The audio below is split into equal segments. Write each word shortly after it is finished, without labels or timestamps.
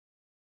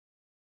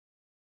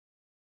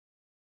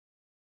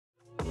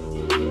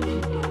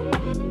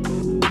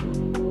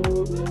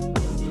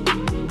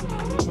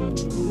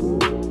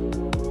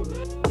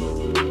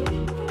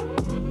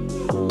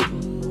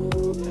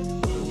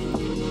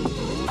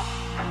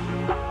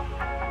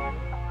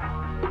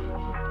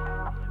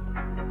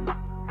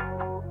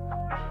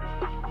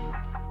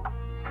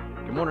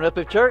morning,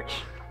 Uplift Church.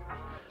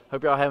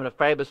 Hope y'all having a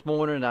fabulous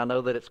morning. I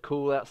know that it's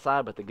cool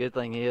outside, but the good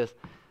thing is,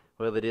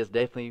 well, it is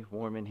definitely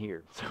warm in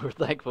here. So we're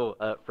thankful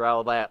for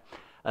all that.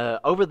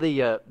 Over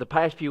the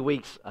past few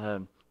weeks,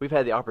 we've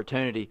had the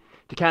opportunity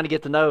to kind of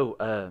get to know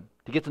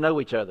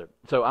each other.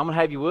 So I'm gonna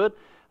have you would.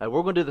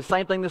 We're going to do the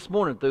same thing this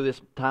morning through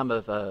this time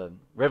of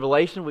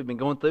revelation we've been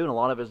going through, and a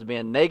lot of it has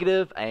been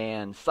negative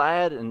and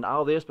sad and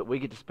all this, but we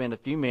get to spend a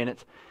few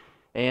minutes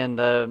and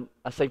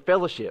I say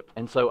fellowship.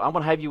 And so I'm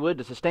going to have you would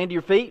just stand to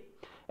your feet,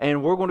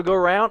 and we're going to go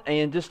around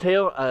and just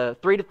tell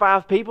 3 to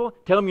 5 people,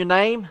 tell them your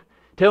name,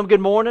 tell them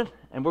good morning,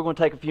 and we're going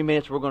to take a few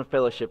minutes. We're going to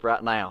fellowship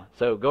right now.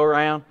 So go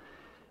around,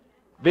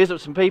 visit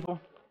with some people.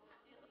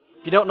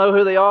 If you don't know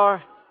who they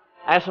are,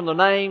 ask them their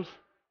names.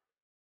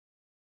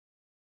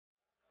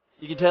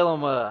 You can tell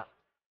them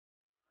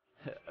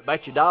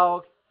about your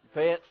dog,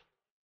 your pets.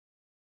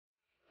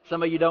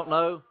 Some of you don't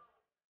know.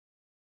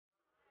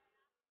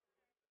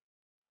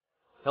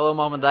 Hello,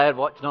 Mom and Dad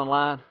watching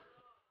online.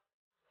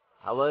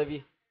 I love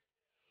you.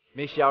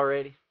 Miss you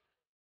already.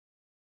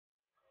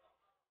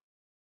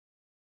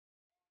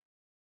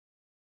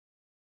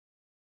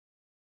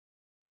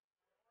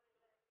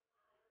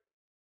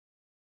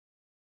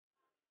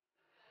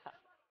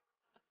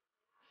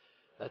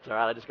 That's all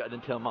right. I just got done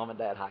telling Mom and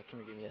Dad hi.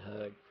 Come here, give me a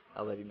hug.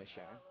 I love you, Miss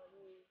Sharon.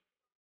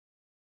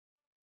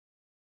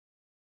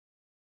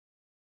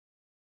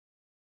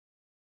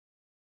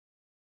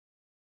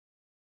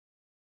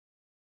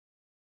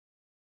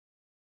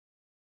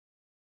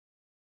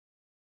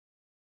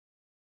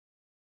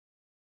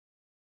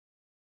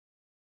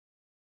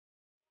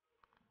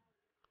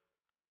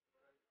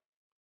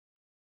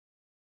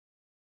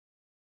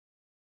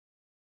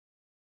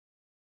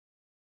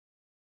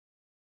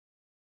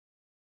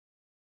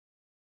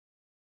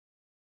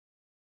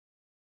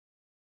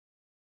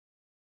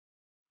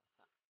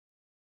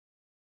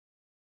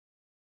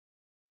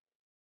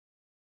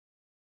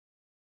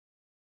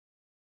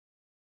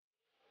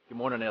 Good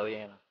morning,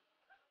 Eliana.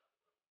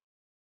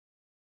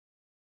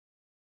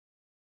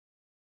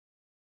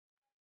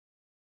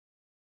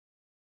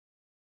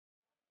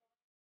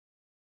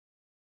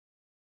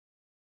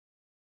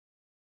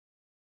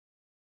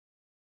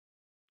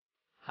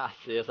 Hi,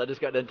 sis. I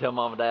just got done telling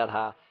Mom and Dad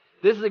hi.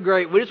 This is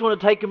we just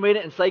want to take a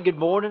minute and say good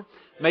morning.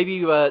 Maybe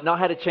you not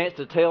had a chance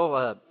to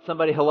tell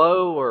somebody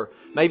hello, or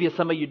maybe it's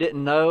somebody you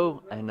didn't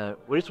know, and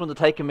we just want to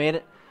take a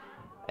minute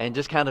and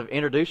just kind of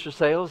introduce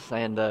yourselves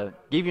and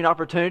give you an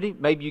opportunity.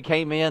 Maybe you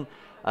came in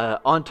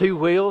on 2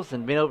 wheels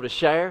and been able to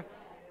share.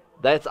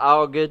 That's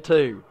all good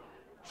too.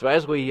 So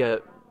as we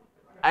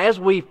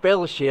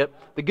fellowship,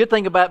 the good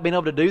thing about being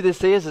able to do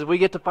this is we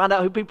get to find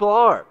out who people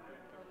are.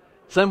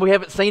 Some we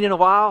haven't seen in a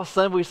while,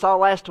 some we saw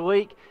last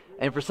week,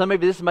 and for some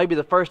maybe this may be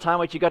the first time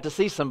that you got to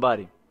see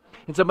somebody.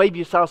 And so maybe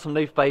you saw some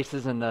new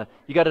faces, and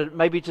you got to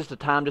maybe just a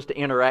time just to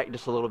interact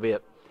just a little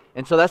bit.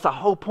 And so that's the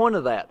whole point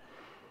of that.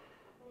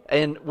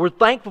 And we're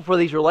thankful for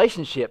these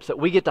relationships that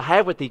we get to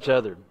have with each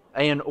other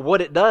and what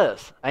it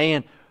does.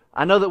 And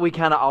I know that we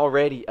kind of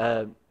already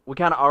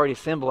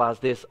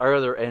symbolized this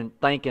earlier and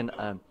thanking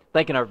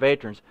our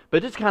veterans.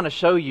 But just kind of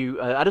show you,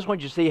 I just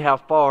want you to see how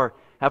far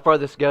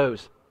this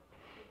goes.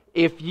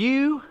 If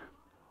you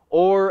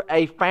or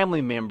a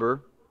family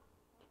member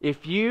have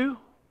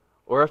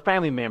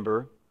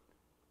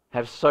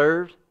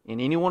served in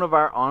any one of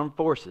our armed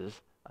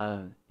forces,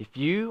 if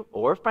you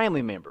or a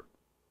family member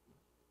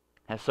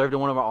have served in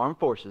one of our armed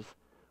forces,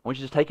 I want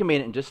you to just take a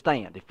minute and just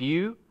stand. If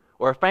you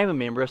or a family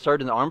member have served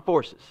in the armed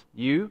forces,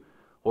 you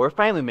or a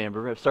family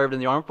member have served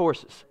in the armed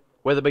forces,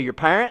 whether it be your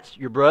parents,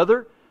 your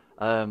brother,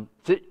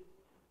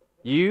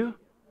 you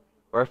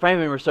or a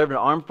family member served in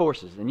the armed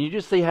forces, and you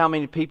just see how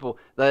many people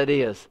that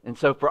is. And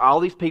so for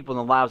all these people in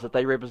the lives that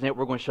they represent,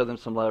 we're going to show them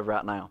some love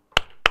right now.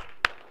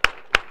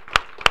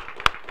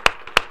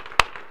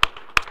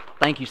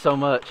 Thank you so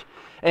much.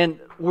 And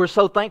we're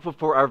so thankful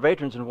for our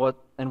veterans and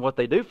what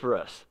they do for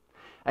us.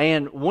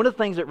 And one of the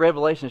things that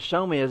Revelation has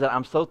shown me is that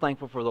I'm so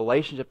thankful for the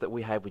relationship that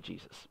we have with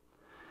Jesus.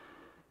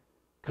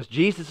 Because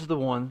Jesus is the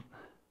one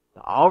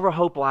that all of our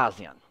hope lies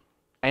in.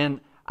 And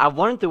I've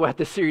learned throughout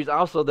this series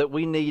also that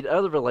we need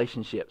other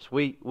relationships.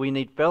 We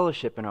need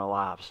fellowship in our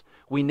lives.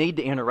 We need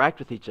to interact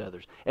with each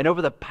other. And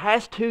over the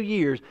past 2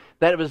 years,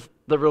 that was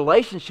the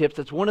relationships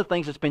that's one of the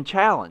things that's been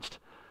challenged.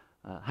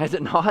 Has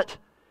it not?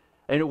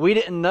 And we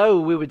didn't know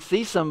we would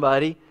see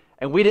somebody,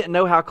 and we didn't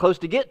know how close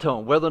to get to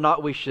them, whether or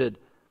not we should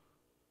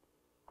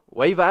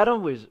wave at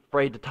them. We was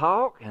afraid to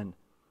talk. And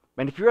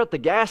man, if you're at the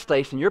gas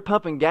station, you're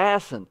pumping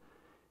gas, and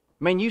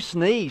man, you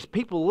sneeze,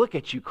 people look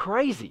at you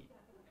crazy.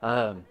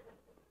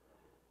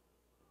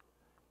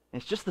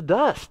 It's just the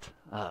dust.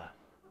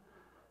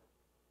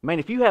 Man,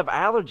 if you have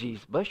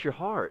allergies, bless your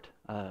heart.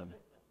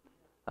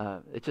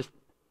 It's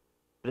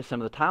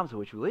some of the times in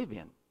which we live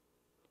in.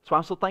 That's why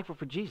I'm so thankful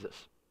for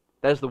Jesus.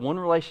 That is the one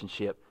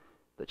relationship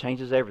that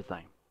changes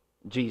everything.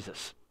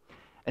 Jesus.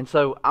 And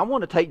so I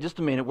want to take just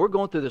a minute. We're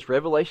going through this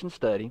Revelation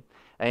study,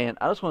 and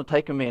I just want to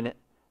take a minute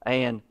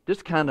and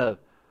just kind of,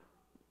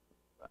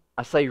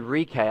 I say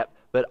recap,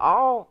 but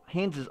all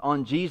hinges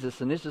on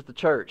Jesus, and this is the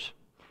church.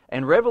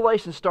 And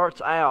Revelation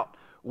starts out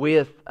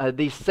with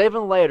these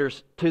 7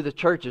 letters to the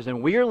churches,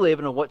 and we are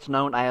living in what's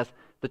known as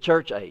the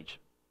church age.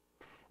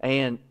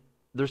 And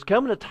there's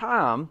coming a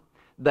time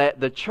that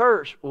the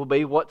church will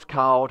be what's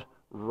called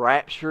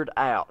raptured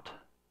out.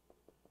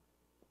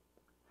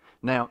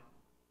 Now,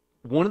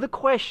 one of the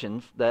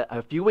questions that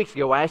a few weeks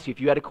ago I asked you, if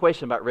you had a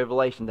question about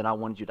Revelation, then I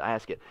wanted you to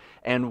ask it.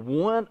 And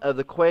one of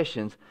the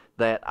questions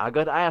that I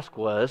got asked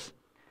was,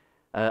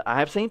 I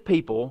have seen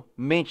people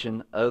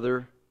mention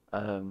other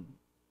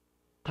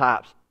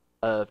types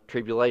of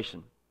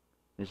tribulation.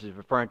 This is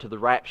referring to the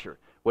rapture,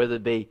 whether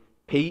it be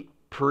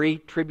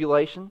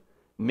pre-tribulation,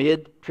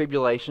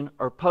 mid-tribulation,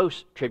 or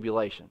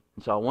post-tribulation.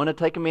 And so I want to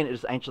take a minute to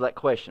just answer that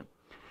question.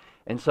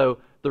 And so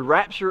the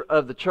rapture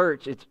of the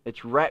church,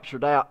 it's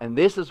raptured out, and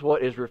this is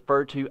what is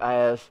referred to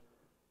as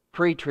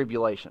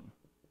pre-tribulation.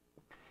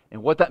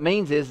 And what that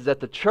means is that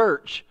the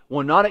church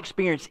will not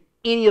experience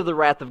any of the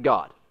wrath of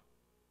God,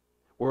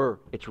 where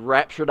it's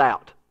raptured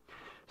out.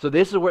 So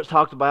this is where it's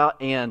talked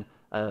about in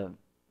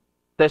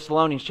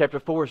Thessalonians chapter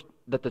 4,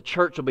 that the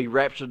church will be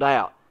raptured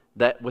out,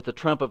 that with the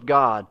trump of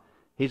God,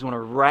 He's going to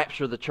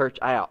rapture the church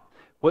out.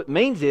 What it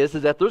means is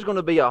that there's going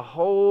to be a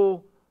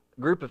whole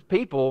group of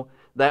people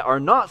that are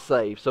not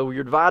saved. So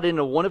you're divided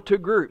into one of two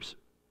groups.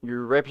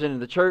 You're representing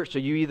the church, so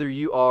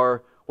you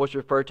are what's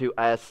referred to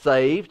as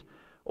saved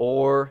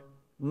or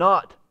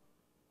not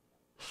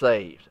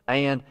saved.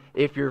 And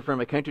if you're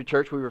from a country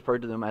church, we refer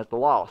to them as the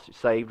lost,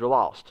 saved or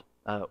lost,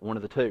 one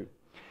of the two.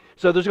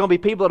 So there's going to be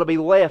people that will be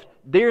left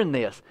during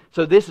this.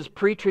 So this is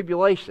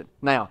pre-tribulation.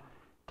 Now,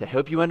 to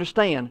help you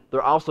understand,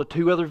 there are also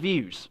 2 other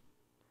views.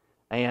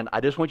 And I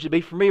just want you to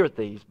be familiar with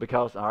these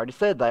because I already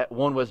said that.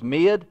 One was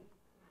mid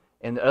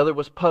and the other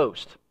was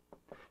post.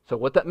 So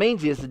what that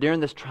means is that during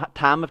this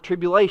time of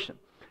tribulation,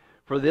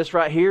 for this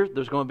right here,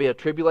 there's going to be a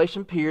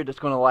tribulation period that's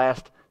going to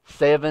last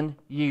 7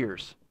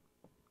 years.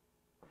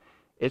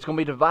 It's going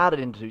to be divided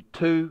into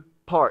 2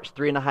 parts,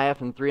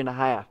 3.5 and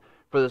 3.5.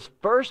 For this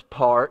first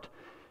part,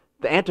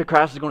 the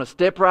Antichrist is going to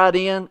step right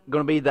in,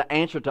 going to be the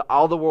answer to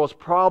all the world's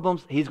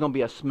problems. He's going to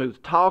be a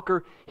smooth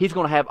talker. He's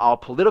going to have all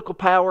political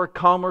power,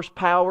 commerce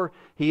power.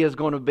 He is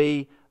going to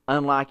be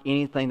unlike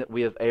anything that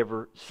we have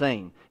ever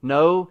seen.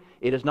 No,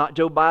 it is not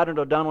Joe Biden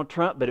or Donald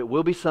Trump, but it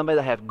will be somebody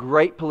that has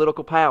great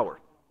political power.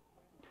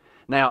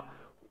 Now,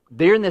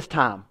 during this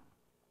time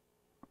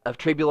of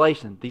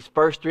tribulation, these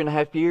first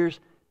 3.5 years,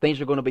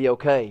 things are going to be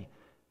okay.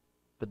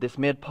 But this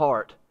mid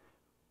part,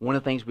 one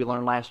of the things we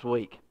learned last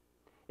week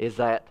is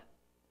that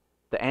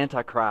the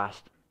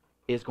Antichrist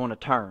is going to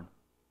turn.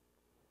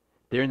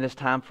 During this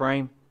time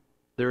frame,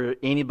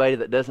 anybody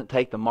that doesn't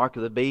take the mark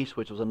of the beast,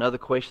 which was another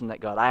question that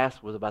got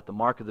asked, was about the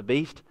mark of the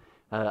beast.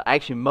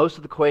 Actually, most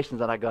of the questions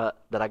that I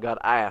got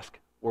asked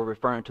were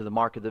referring to the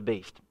mark of the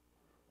beast.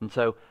 And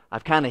so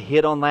I've kind of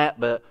hit on that,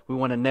 but we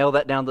want to nail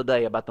that down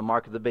today about the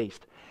mark of the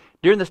beast.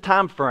 During this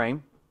time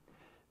frame,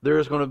 there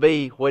is going to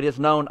be what is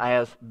known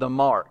as the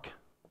mark.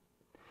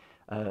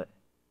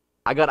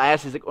 I got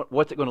asked,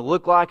 what's it going to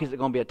look like? Is it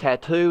going to be a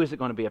tattoo? Is it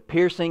going to be a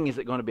piercing? Is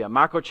it going to be a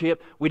microchip?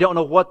 We don't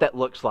know what that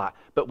looks like,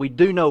 but we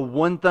do know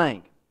one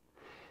thing.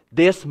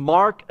 This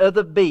mark of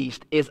the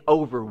beast is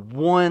over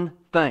one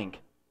thing.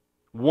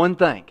 One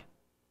thing.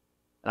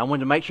 And I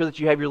wanted to make sure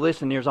that you have your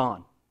listening ears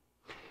on.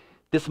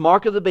 This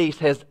mark of the beast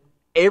has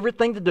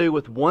everything to do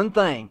with one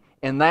thing,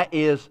 and that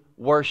is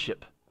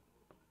worship.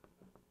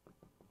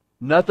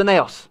 Nothing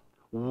else.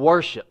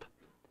 Worship.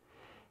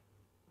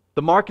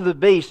 The mark of the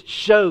beast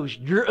shows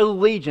your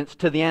allegiance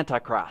to the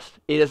Antichrist.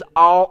 It is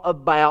all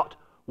about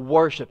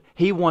worship.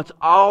 He wants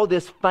all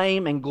this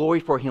fame and glory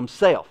for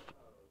himself.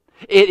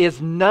 It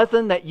is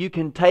nothing that you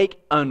can take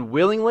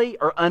unwillingly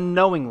or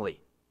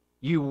unknowingly.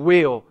 You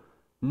will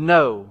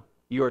know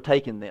you are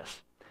taking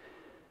this.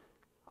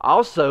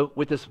 Also,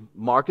 with this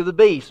mark of the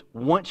beast,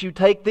 once you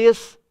take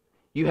this,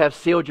 you have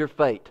sealed your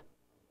fate.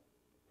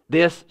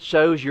 This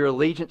shows your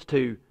allegiance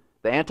to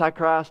the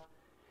Antichrist.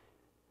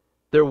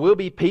 There will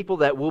be people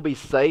that will be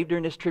saved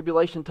during this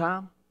tribulation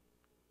time.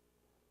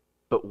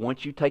 But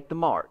once you take the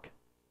mark,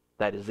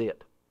 that is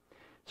it.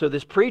 So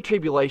this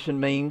pre-tribulation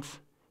means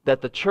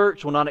that the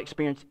church will not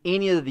experience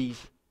any of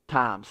these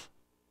times.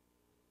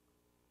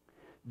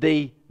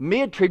 The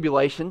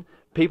mid-tribulation,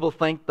 people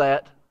think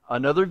that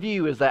another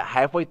view is that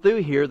halfway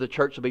through here, the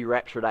church will be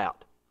raptured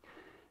out.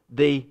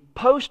 The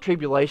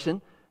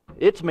post-tribulation,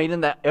 it's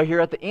meaning that here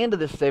at the end of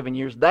this 7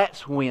 years,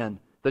 that's when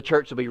the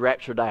church will be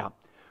raptured out.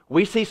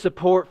 We see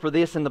support for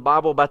this in the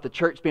Bible about the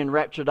church being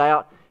raptured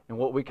out and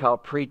what we call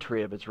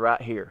pre-trib. It's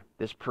right here,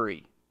 this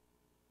pre.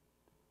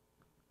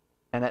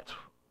 And that's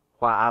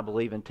why I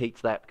believe and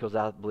teach that, because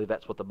I believe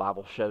that's what the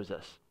Bible shows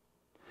us.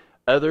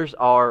 Others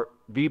are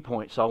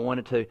viewpoints, so I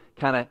wanted to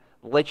kind of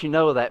let you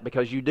know that,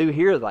 because you do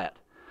hear that,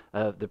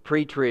 the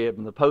pre-trib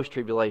and the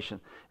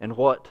post-tribulation and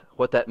what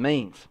that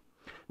means.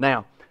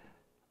 Now,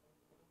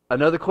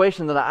 another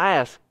question that I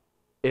ask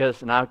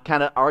is, and I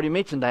kind of already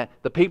mentioned that,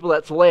 the people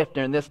that's left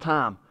during this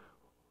time,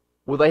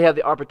 will they have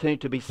the opportunity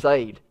to be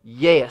saved?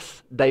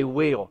 Yes, they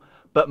will.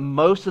 But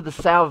most of the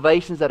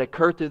salvations that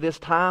occur through this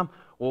time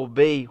will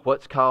be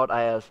what's called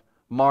as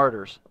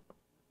martyrs.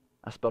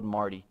 I spelled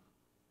Marty.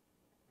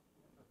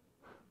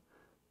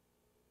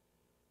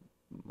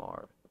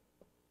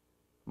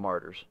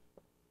 Martyrs.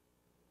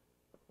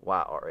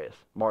 Y-R-S.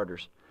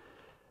 Martyrs.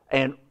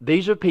 And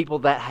these are people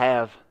that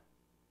have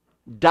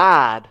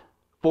died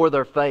for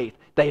their faith.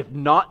 They have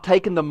not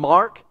taken the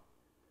mark,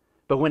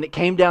 but when it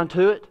came down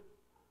to it,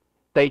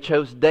 they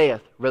chose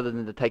death rather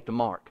than to take the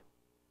mark.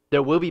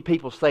 There will be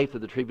people saved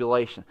through the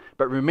tribulation.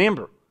 But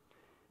remember,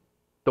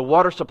 the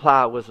water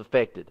supply was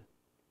affected.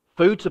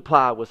 Food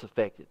supply was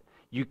affected.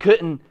 You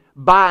couldn't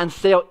buy and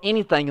sell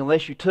anything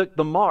unless you took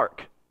the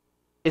mark.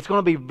 It's going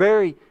to be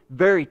very,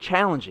 very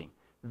challenging.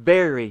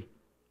 Very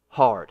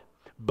hard.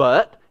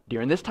 But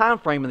during this time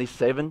frame of these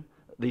seven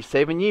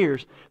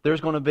years,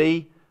 there's going to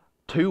be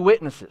 2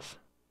 witnesses.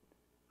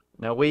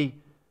 Now we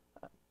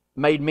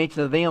made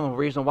mention of them, and the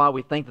reason why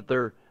we think that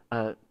they're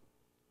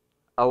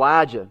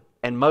Elijah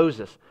and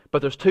Moses.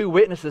 But there's 2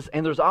 witnesses,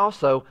 and there's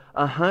also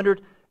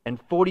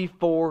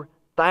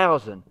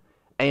 144,000.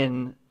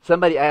 And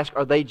somebody asked,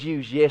 are they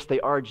Jews? Yes, they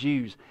are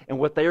Jews. And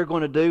what they are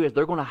going to do is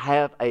they're going to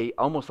have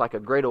almost like a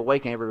great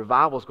awakening. A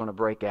revival is going to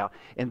break out.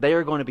 And they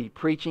are going to be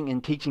preaching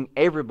and teaching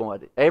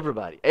everyone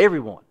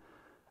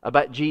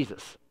about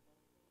Jesus.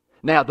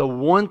 Now, the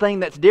one thing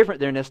that's different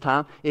during this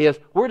time is,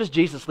 where does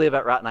Jesus live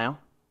at right now?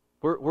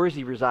 Where does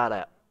He reside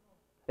at?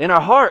 In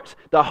our hearts.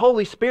 The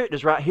Holy Spirit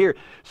is right here.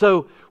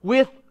 So,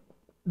 with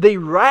the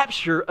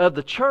rapture of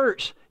the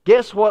church,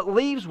 guess what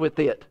leaves with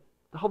it?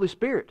 The Holy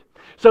Spirit.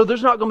 So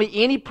there's not going to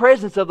be any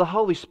presence of the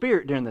Holy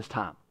Spirit during this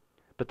time.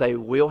 But they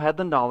will have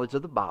the knowledge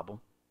of the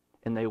Bible,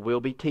 and they will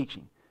be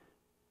teaching.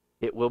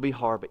 It will be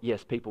hard, but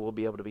yes, people will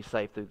be able to be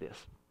saved through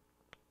this.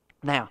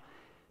 Now,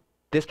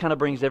 this kind of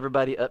brings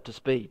everybody up to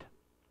speed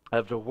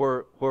of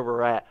where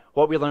we're at.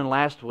 What we learned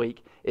last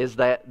week is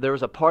that there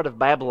was a part of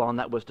Babylon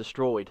that was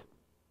destroyed.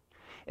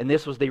 And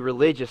this was the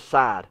religious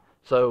side.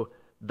 So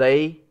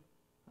they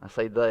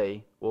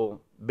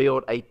will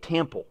build a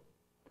temple.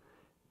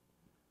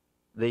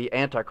 The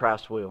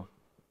Antichrist will.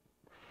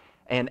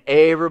 And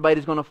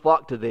everybody's going to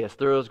flock to this.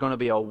 There is going to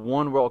be a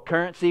one world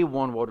currency,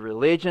 one world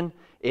religion.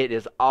 It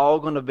is all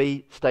going to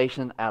be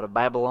stationed out of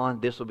Babylon.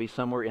 This will be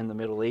somewhere in the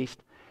Middle East.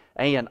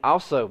 And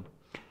also,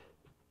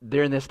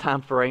 during this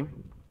time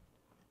frame,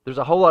 there's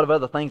a whole lot of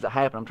other things that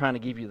happen. I'm trying to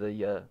give you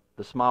the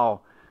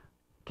small,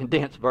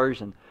 condensed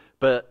version.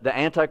 But the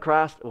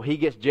Antichrist, well, he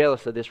gets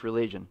jealous of this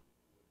religion.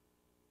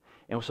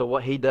 And so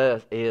what he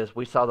does is,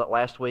 we saw that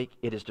last week,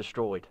 it is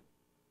destroyed.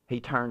 He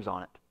turns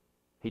on it.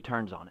 He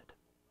turns on it.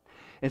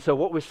 And so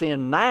what we're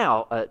seeing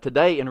now,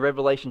 today in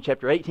Revelation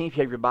chapter 18, if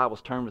you have your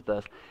Bibles, turn with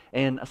us.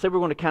 And I said we're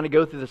going to kind of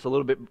go through this a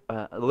little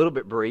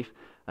bit brief,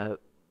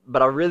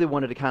 but I really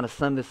wanted to kind of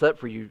sum this up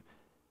for you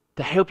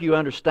to help you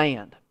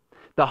understand.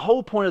 The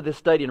whole point of this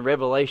study in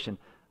Revelation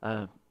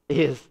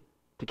is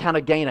to kind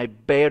of gain a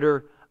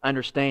better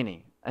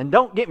understanding. And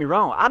don't get me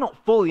wrong, I don't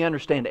fully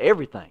understand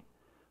everything,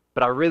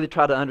 but I really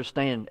try to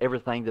understand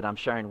everything that I'm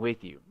sharing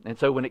with you. And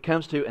so when it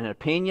comes to an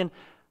opinion,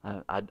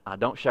 I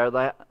don't share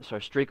that, so I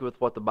strictly with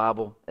what the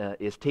Bible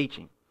is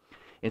teaching.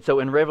 And so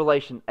in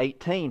Revelation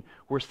 18,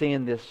 we're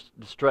seeing this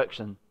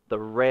destruction, the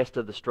rest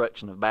of the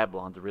destruction of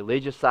Babylon. The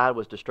religious side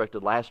was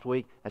destructed last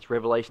week. That's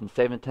Revelation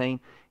 17.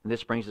 And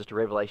this brings us to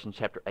Revelation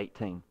chapter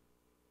 18.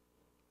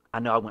 I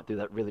know I went through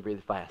that really, really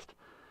fast.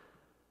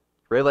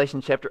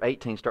 Revelation chapter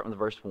 18, starting with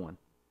verse 1.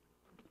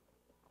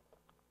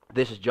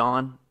 This is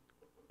John,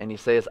 and he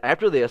says,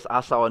 "After this I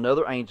saw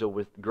another angel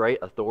with great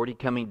authority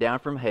coming down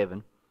from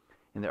heaven,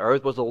 and the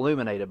earth was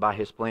illuminated by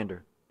his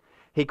splendor.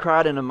 He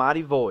cried in a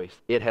mighty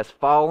voice, 'It has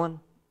fallen,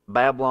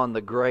 Babylon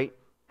the Great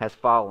has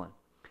fallen.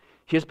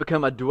 She has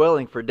become a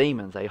dwelling for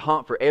demons, a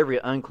haunt for every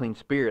unclean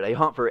spirit, a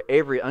haunt for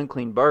every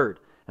unclean bird,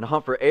 and a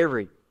haunt for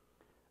every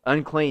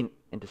unclean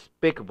and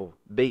despicable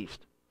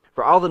beast.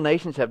 For all the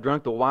nations have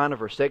drunk the wine of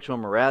her sexual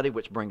immorality,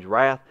 which brings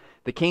wrath.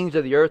 The kings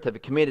of the earth have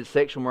committed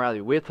sexual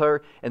immorality with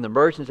her, and the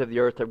merchants of the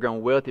earth have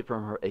grown wealthy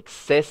from her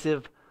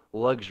excessive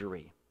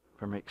luxury.'"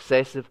 From her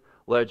excessive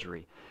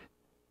luxury.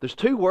 There's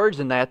 2 words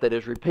in that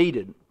is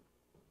repeated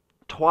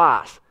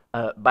twice.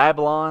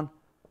 Babylon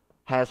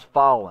has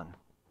fallen.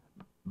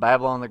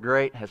 Babylon the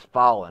Great has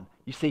fallen.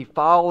 You see,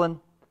 fallen.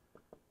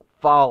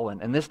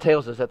 And this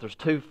tells us that there's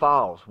 2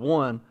 falls.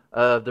 One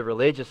of the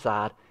religious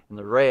side, and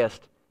the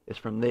rest is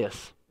from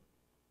this.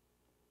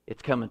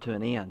 It's coming to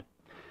an end.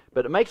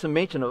 But it makes a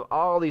mention of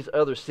all these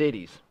other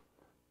cities,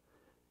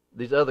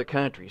 these other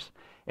countries.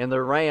 And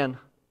they're ran,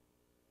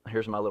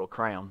 here's my little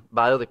crown,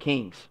 by other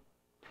kings.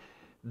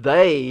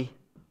 They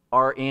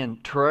are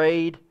in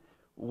trade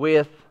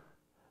with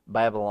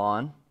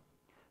Babylon.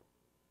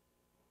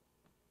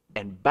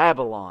 And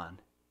Babylon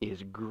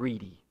is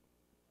greedy.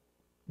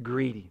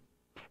 Greedy.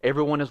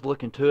 Everyone is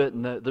looking to it,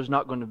 and there's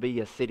not going to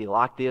be a city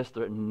like this.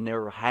 There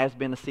never has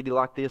been a city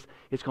like this.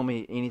 It's going to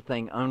be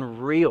anything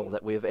unreal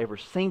that we have ever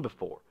seen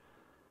before.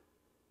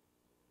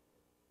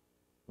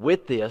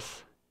 With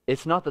this,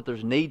 it's not that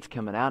there's needs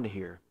coming out of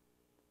here.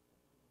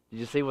 Did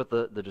you see what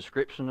the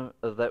description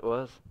of that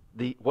was?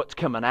 What's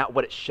coming out,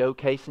 what it's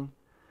showcasing?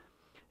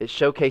 It's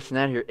showcasing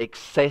out here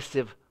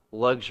excessive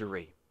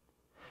luxury.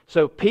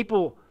 So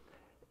people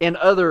in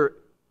other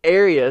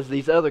areas,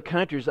 these other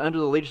countries under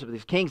the leadership of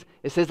these kings,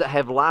 it says that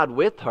have lied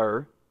with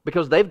her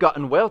because they've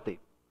gotten wealthy,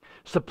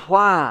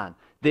 supplying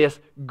this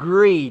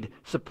greed,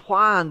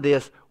 supplying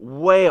this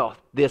wealth,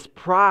 this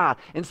pride.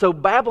 And so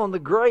Babylon the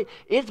Great,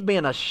 it's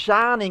been a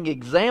shining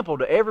example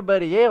to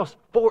everybody else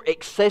for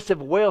excessive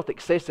wealth,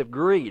 excessive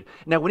greed.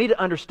 Now we need to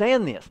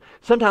understand this.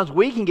 Sometimes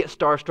we can get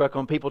starstruck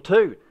on people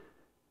too.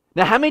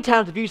 Now how many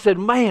times have you said,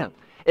 man,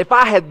 if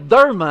I had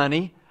their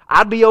money,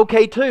 I'd be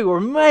okay too.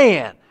 Or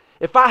man,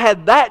 if I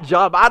had that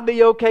job, I'd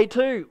be okay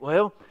too.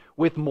 Well,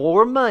 with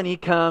more money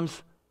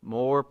comes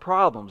more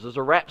problems. There's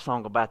a rap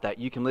song about that.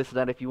 You can listen to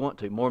that if you want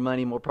to. More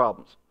money, more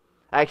problems.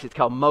 Actually, it's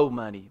called Mo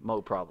Money,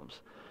 Mo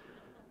Problems.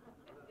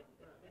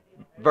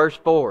 Verse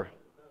 4.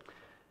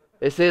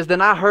 It says,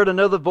 Then I heard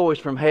another voice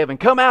from heaven,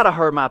 Come out of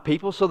her, my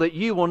people, so that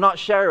you will not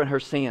share in her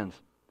sins,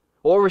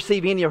 or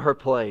receive any of her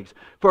plagues.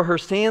 For her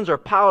sins are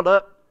piled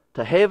up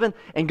to heaven,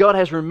 and God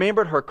has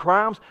remembered her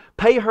crimes.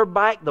 Pay her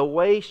back the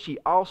way she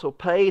also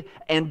paid,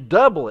 and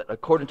double it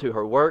according to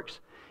her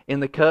works. In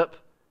the cup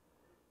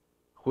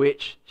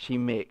which she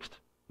mixed,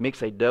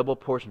 mix a double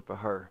portion for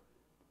her.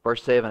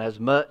 Verse 7,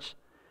 As much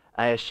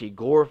as she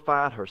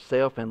glorified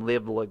herself and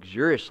lived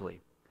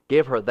luxuriously,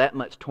 give her that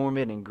much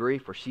torment and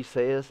grief, for she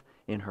says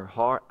in her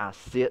heart, I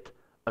sit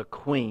a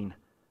queen.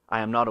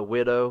 I am not a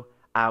widow.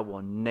 I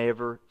will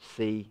never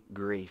see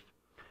grief.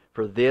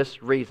 For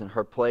this reason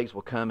her plagues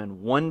will come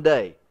in one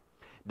day,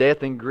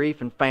 death and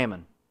grief and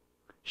famine.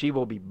 She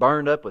will be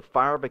burned up with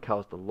fire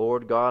because the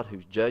Lord God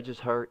who judges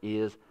her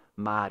is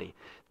mighty.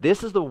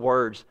 This is the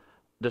words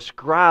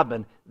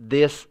describing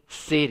this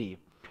city.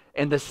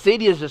 And the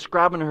city is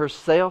describing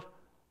herself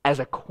as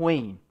a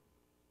queen.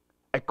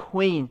 A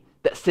queen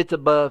that sits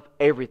above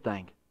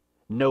everything.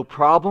 No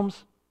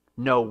problems,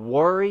 no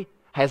worry,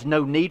 has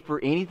no need for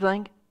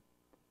anything,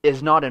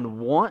 is not in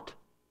want,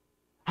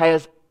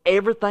 has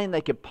everything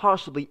they could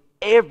possibly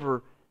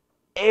ever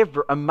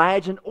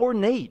imagine or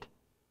need.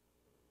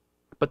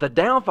 But the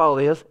downfall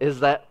is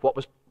that what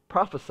was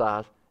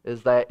prophesied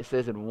is that it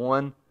says in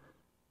one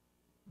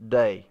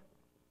day.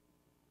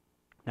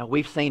 Now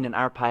we've seen in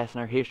our past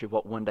and our history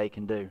what one day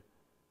can do.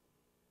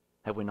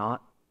 Have we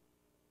not?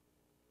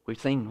 We've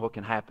seen what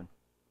can happen.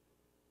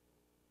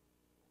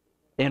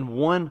 In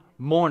one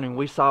morning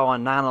we saw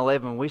on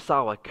 9/11, we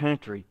saw a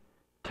country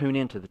tune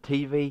into the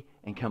TV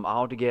and come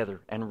all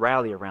together and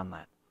rally around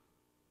that.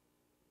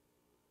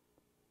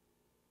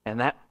 And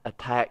that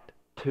attacked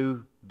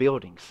 2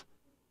 buildings.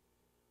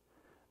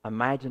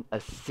 Imagine a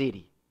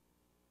city.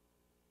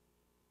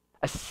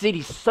 A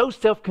city so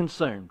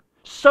self-consumed,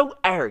 so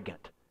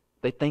arrogant,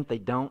 they think they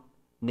don't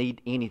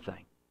need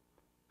anything.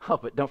 Oh,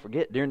 but don't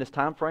forget, during this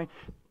time frame,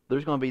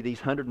 there's going to be these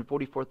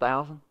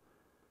 144,000,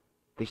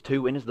 these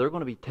 2 witnesses. They're going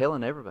to be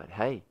telling everybody,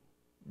 hey,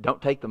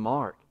 don't take the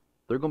mark.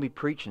 They're going to be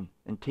preaching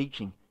and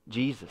teaching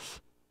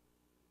Jesus.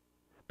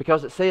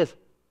 Because it says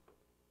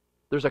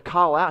there's a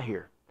call out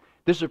here.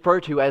 This is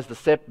referred to as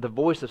the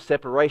voice of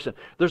separation.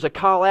 There's a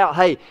call out,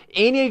 hey,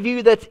 any of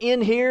you that's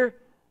in here,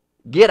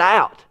 get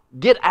out.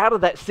 Get out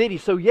of that city.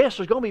 So yes,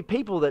 there's going to be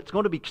people that's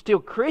going to be still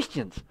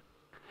Christians,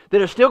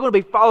 that are still going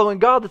to be following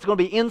God, that's going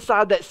to be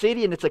inside that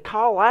city, and it's a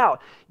call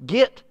out.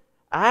 Get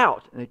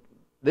out. And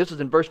this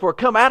is in verse 4.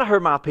 Come out of her,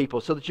 my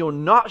people, so that you'll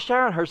not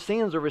share in her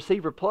sins or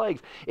receive her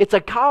plagues. It's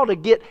a call to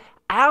get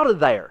out of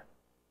there.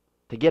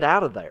 To get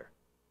out of there.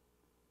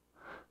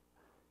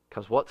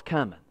 Because what's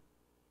coming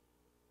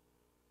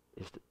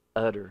is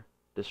utter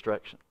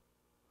destruction.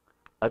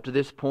 Up to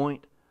this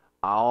point,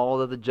 all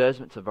of the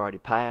judgments have already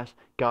passed.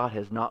 God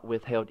has not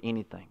withheld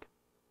anything.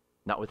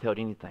 Not withheld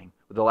anything.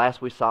 The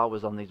last we saw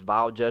was on these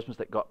vile judgments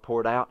that got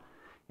poured out.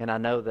 And I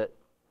know that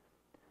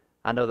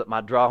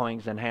my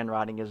drawings and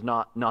handwriting is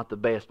not the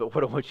best, but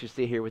what I want you to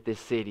see here with this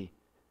city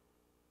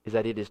is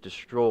that it is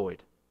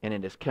destroyed and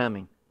it is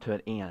coming to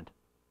an end.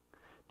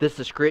 This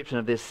description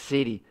of this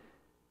city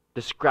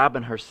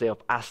describing herself,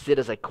 I sit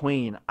as a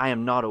queen, I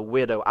am not a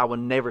widow, I will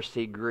never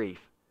see grief.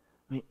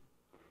 I mean,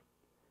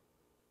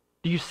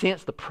 do you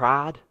sense the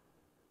pride?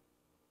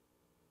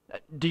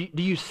 Do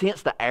you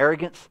sense the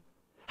arrogance?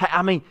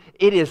 I mean,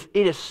 it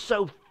is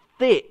so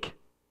thick.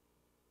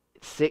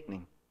 It's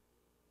sickening.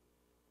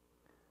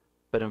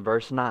 But in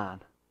verse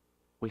 9,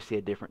 we see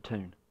a different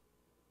tune.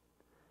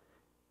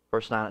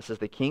 Verse 9, it says,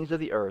 The kings of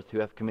the earth who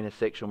have committed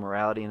sexual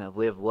immorality and have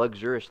lived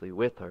luxuriously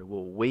with her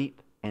will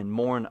weep and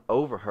mourn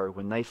over her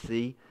when they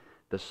see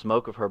the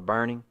smoke of her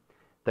burning.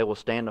 They will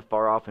stand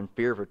afar off in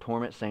fear of her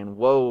torment, saying,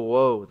 Woe,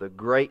 woe, the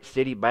great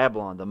city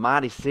Babylon, the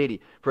mighty city,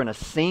 for in a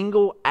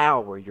single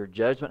hour your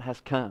judgment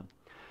has come.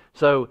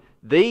 So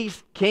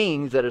these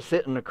kings that are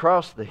sitting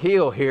across the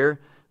hill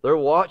here, they're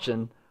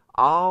watching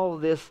all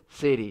this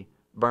city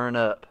burn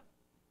up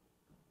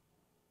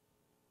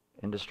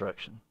in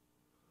destruction.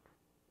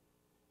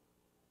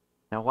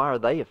 Now why are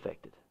they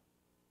affected?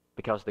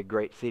 Because the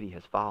great city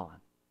has fallen.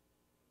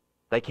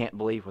 They can't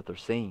believe what they're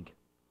seeing.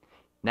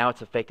 Now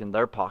it's affecting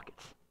their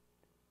pockets.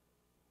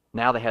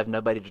 Now they have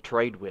nobody to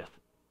trade with.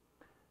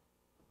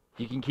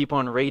 You can keep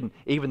on reading.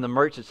 Even the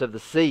merchants of the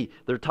sea,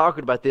 they're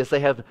talking about this.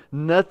 They have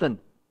nothing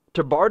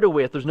to barter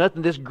with. There's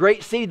nothing. This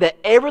great city that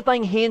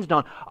everything hinged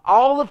on,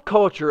 all of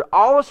culture,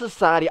 all of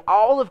society,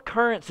 all of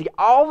currency,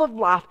 all of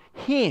life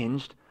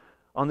hinged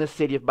on this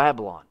city of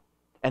Babylon.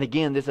 And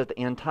again, this is at the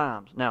end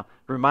times. Now,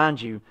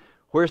 remind you,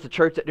 where's the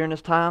church at during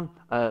this time?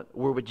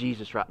 We're with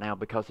Jesus right now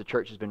because the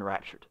church has been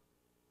raptured.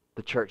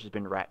 The church has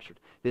been raptured.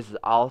 This is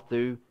all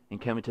through and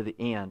coming to the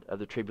end of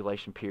the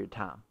tribulation period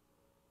time.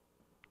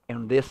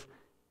 And this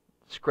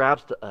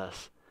describes to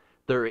us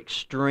their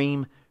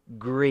extreme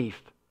grief.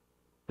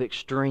 The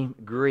extreme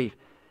grief.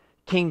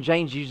 King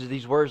James uses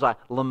these words like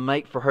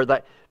lament for her.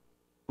 That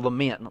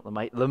lament, not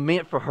lament,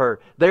 lament for her.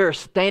 They are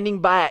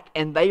standing back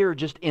and they are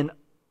just in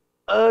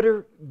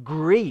utter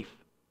grief.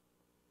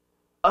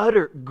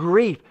 Utter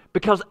grief.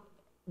 Because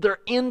their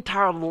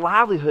entire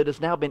livelihood has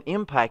now been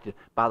impacted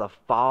by the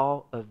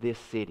fall of this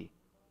city.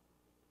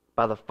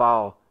 By the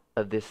fall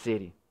of this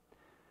city.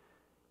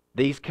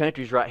 These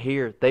countries right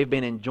here, they've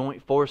been in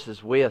joint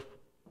forces with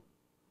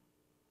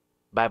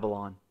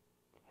Babylon.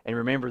 And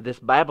remember, this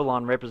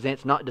Babylon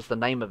represents not just the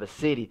name of a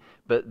city,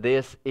 but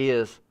this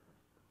is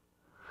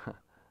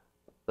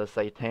the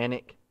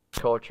satanic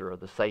culture or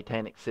the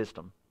satanic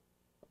system.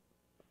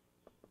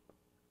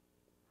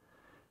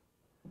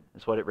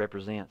 That's what it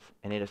represents.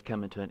 And it is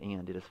coming to an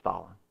end. It is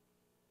fallen.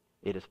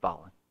 It is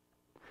fallen.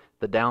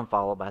 The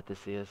downfall about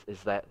this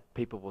is that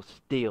people will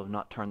still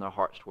not turn their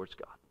hearts towards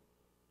God.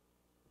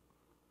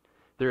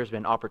 There has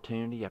been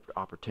opportunity after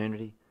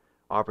opportunity,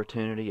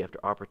 opportunity after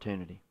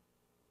opportunity.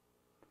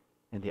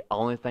 And the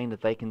only thing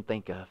that they can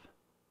think of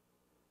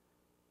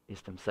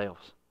is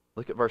themselves.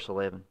 Look at verse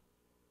 11.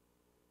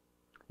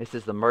 It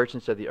says, the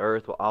merchants of the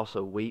earth will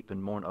also weep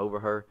and mourn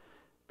over her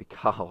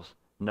because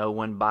no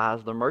one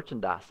buys their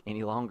merchandise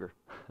any longer.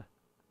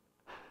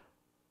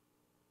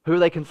 Who are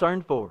they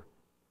concerned for?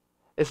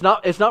 It's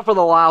not for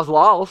the lives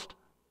lost.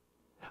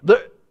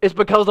 It's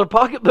because their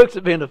pocketbooks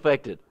have been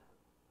affected.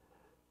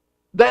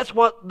 That's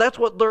what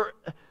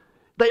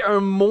they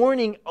are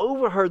mourning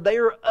over her. They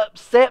are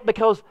upset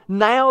because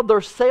now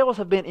their sales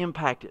have been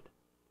impacted.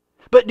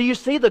 But do you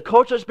see the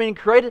culture that's being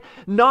created?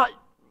 Not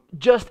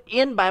just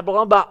in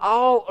Babylon, but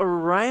all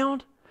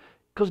around.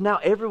 Because now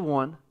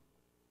everyone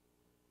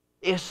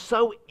is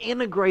so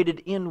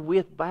integrated in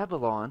with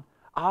Babylon,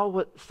 all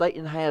what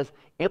Satan has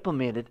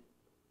implemented,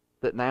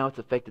 that now it's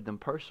affected them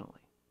personally.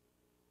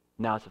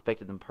 Now it's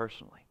affected them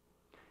personally.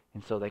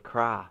 And so they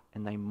cry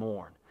and they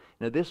mourn.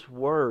 Now this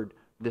word,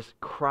 this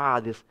cry,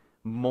 this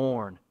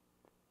mourn,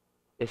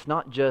 it's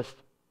not just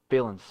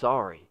feeling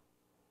sorry.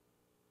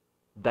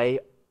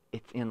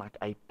 It's in like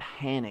a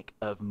panic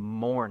of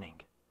mourning.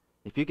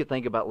 If you could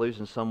think about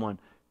losing someone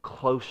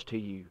close to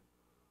you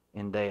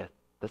in death,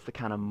 that's the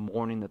kind of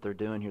mourning that they're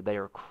doing here. They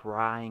are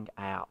crying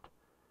out,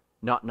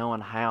 not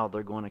knowing how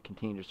they're going to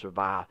continue to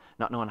survive,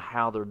 not knowing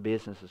how their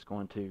business is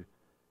going to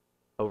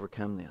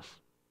overcome this.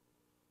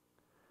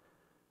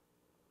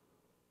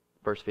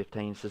 Verse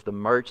 15 says, the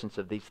merchants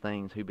of these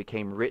things who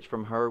became rich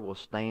from her will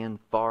stand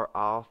far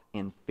off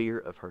in fear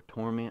of her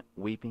torment,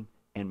 weeping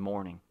and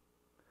mourning.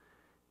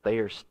 They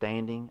are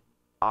standing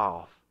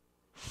off,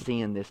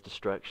 seeing this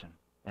destruction.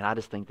 And I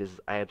just think this is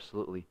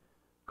absolutely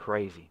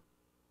crazy.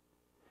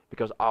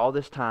 Because all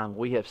this time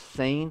we have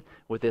seen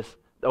with this,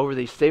 over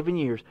these 7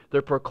 years,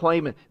 they're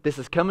proclaiming this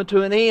is coming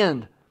to an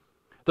end.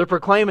 They're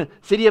proclaiming,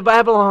 city of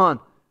Babylon,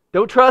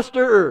 don't trust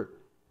her.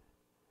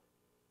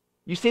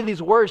 You see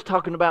these words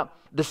talking about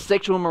the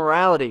sexual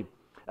immorality,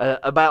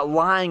 about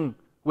lying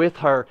with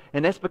her.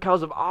 And that's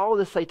because of all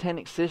the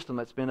satanic system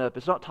that's been up.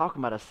 It's not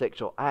talking about a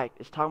sexual act.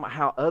 It's talking about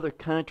how other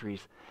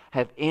countries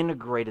have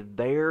integrated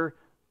their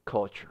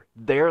culture,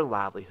 their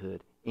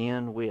livelihood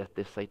in with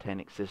this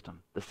satanic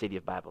system, the city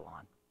of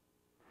Babylon.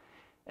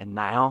 And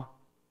now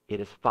it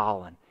has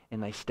fallen,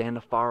 and they stand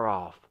afar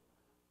off,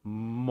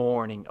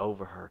 mourning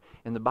over her.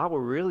 And the Bible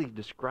really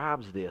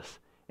describes this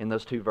in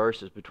those two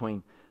verses,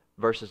 between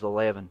verses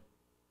 11.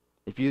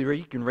 If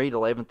you can read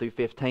 11 through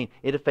 15,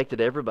 it affected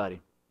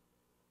everybody.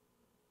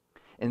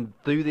 And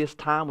through this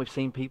time, we've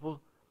seen people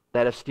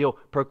that are still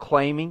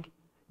proclaiming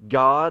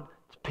God,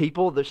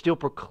 people that are still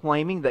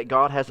proclaiming that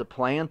God has a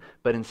plan,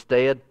 but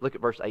instead, look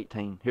at verse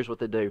 18. Here's what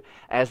they do.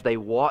 As they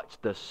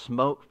watched the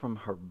smoke from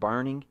her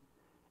burning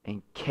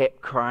and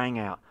kept crying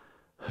out,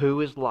 who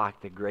is like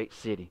the great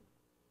city?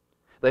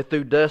 They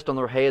threw dust on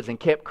their heads and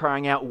kept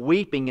crying out,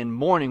 weeping and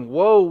mourning,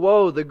 woe,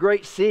 woe, the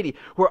great city,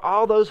 where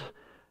all those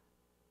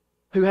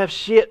who have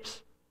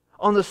ships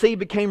on the sea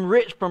became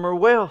rich from her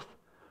wealth.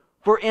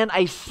 For in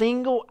a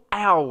single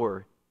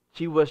hour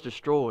she was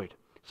destroyed.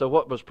 So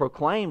what was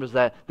proclaimed was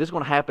that this is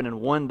going to happen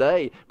in one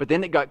day. But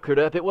then it got cleared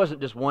up. It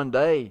wasn't just one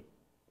day,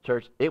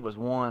 church. It was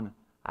 1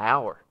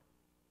 hour.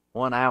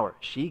 1 hour.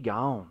 She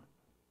gone.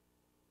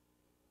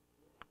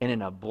 And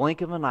in a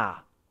blink of an eye,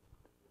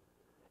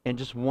 in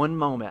just one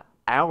moment,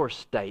 our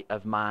state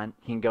of mind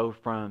can go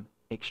from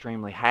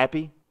extremely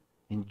happy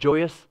and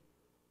joyous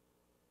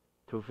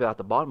till we feel like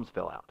the bottoms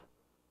fell out.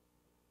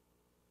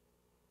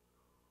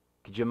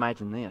 Could you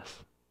imagine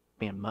this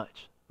being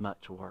much,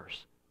 much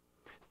worse?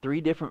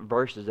 3 different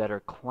verses that are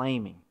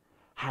claiming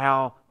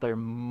how they're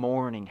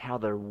mourning, how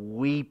they're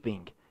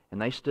weeping,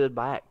 And they stood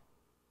back,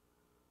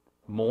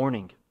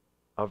 mourning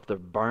of the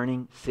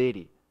burning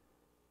city.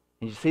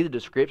 And you see the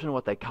description of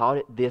what they called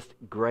it, this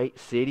great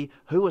city.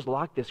 Who was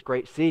like this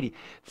great city?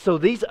 So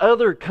these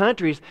other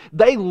countries,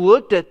 they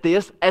looked at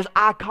this as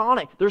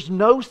iconic. There's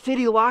no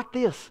city like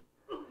this.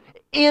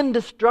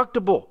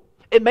 Indestructible.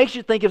 It makes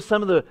you think of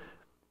some of the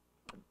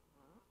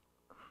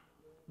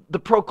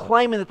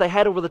proclaiming that they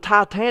had over the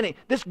Titanic.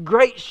 This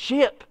great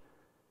ship.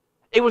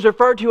 It was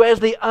referred to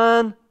as the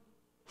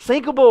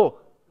unsinkable.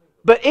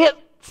 But it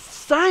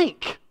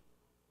sank.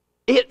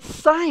 It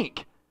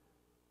sank.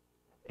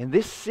 And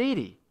this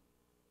city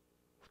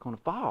is going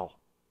to fall.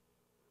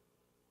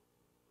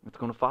 It's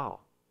going to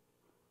fall.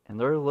 And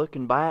they're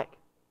looking back.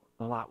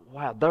 They're like,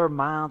 wow, their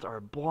minds are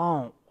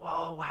blown.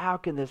 Whoa, how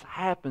can this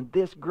happen?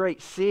 This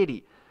great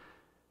city.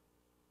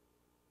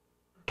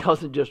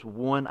 Because in just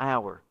 1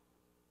 hour,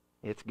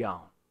 it's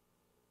gone.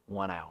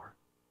 1 hour.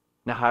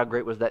 Now, how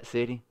great was that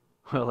city?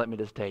 Well, let me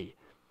just tell you.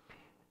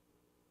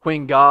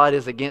 When God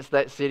is against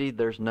that city,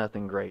 there's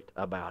nothing great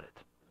about it.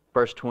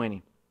 Verse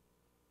 20.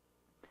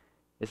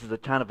 This is a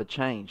kind of a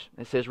change.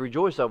 It says,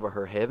 rejoice over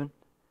her, heaven,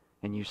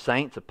 and you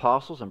saints,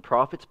 apostles, and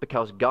prophets,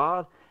 because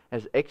God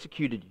has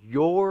executed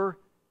your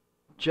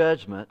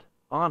judgment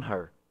on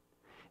her.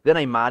 Then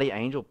a mighty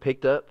angel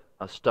picked up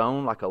a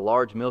stone like a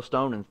large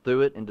millstone and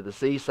threw it into the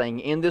sea, saying,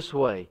 in this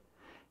way,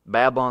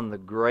 Babylon, the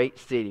great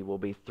city, will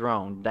be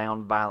thrown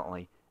down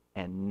violently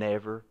and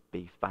never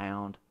be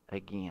found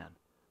again.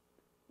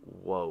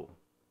 Whoa.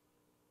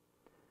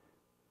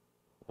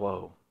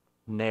 Whoa.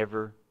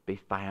 Never be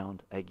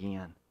found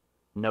again.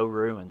 No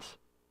ruins.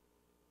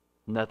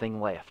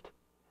 Nothing left.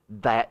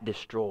 That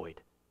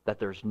destroyed. That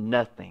there's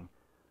nothing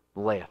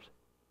left.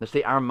 Now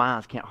see, our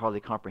minds can't hardly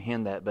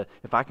comprehend that, but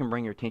if I can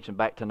bring your attention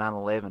back to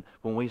 9/11,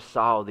 when we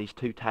saw these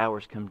two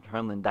towers come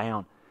tumbling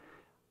down,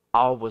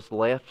 all was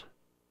left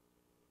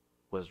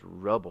was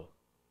rubble.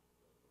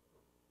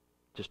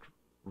 Just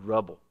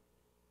rubble.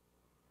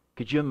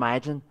 Could you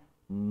imagine?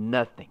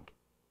 Nothing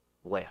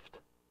left.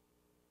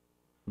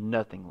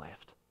 Nothing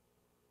left.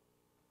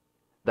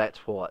 That's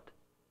what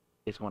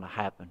is going to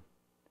happen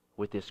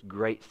with this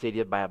great city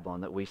of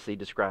Babylon that we see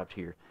described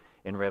here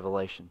in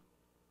Revelation.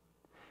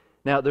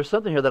 Now, there's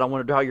something here that I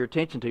want to draw your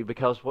attention to,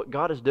 because what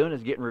God is doing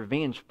is getting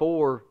revenge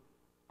for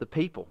the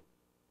people.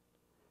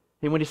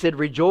 And when He said,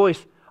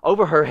 rejoice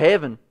over her,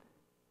 heaven,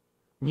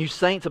 you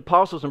saints,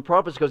 apostles, and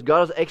prophets, because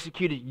God has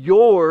executed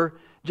your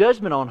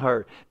judgment on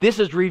her. This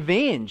is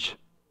revenge.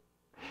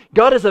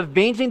 God is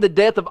avenging the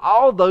death of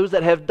all those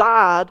that have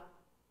died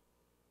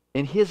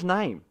in His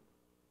name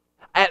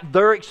at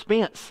their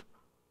expense.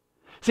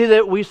 See,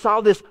 that we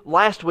saw this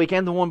last week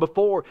and the one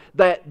before,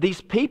 that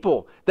these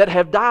people that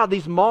have died,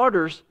 these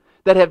martyrs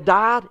that have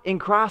died in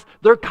Christ,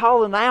 they're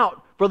calling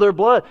out for their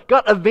blood.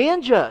 God,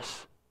 avenge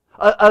us.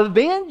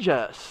 Avenge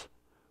us.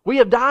 We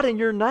have died in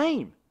your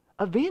name.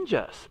 Avenge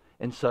us.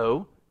 And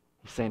so,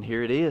 He's saying,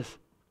 here it is.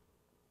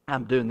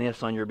 I'm doing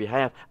this on your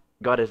behalf.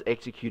 God has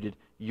executed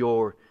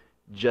your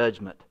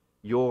judgment.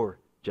 Your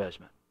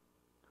judgment.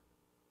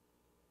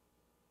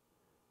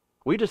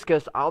 We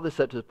discussed all this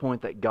up to the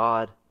point that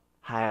God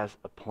has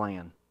a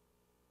plan.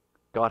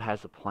 God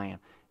has a plan.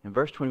 In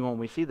verse 21,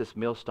 we see this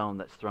millstone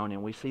that's thrown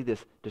in. We see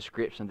this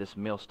description, this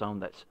millstone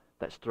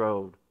that's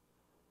thrown,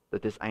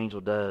 that this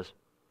angel does.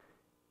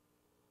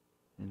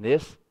 And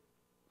this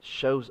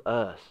shows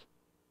us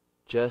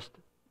just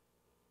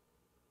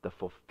the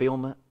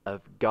fulfillment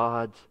of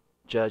God's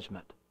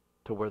judgment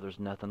to where there's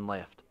nothing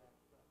left.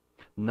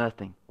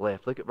 Nothing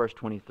left. Look at verse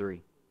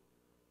 23.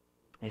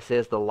 It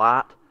says, the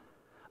light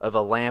of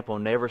a lamp will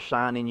never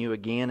shine in you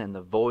again, and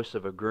the voice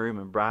of a groom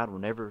and bride will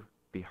never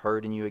be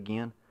heard in you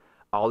again.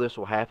 All this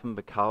will happen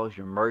because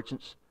your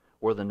merchants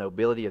were the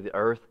nobility of the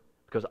earth,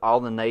 because all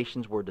the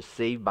nations were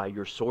deceived by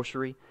your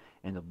sorcery,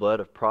 and the blood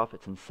of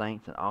prophets and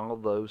saints and all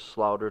of those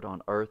slaughtered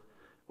on earth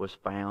was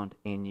found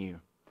in you.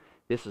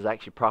 This is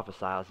actually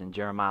prophesied in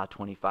Jeremiah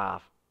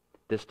 25,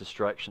 this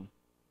destruction.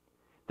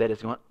 That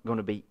is going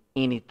to be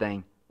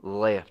anything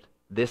left.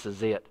 This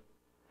is it.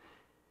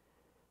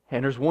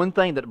 And there's one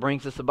thing that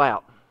brings this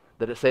about,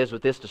 that it says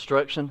with this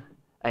destruction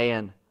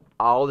and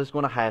all that's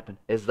going to happen,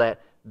 is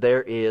that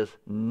there is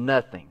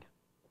nothing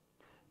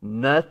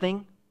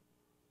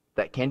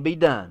that can be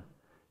done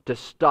to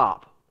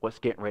stop what's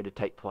getting ready to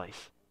take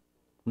place.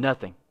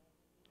 Nothing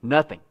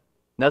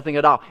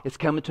at all. It's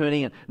coming to an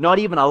end. Not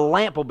even a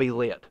lamp will be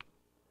lit.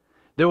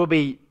 There will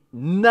be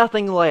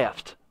nothing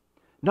left.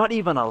 Not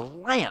even a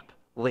lamp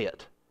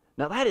lit.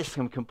 Now that is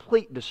some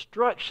complete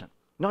destruction.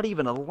 Not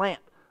even a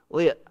lamp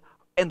lit.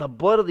 And the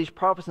blood of these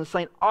prophets and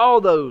saints,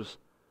 all those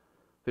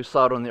who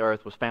saw it on the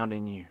earth, was found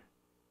in you.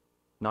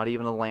 Not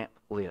even a lamp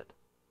lit.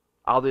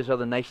 All these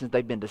other nations,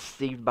 they've been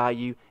deceived by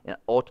you, and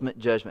ultimate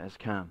judgment has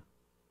come.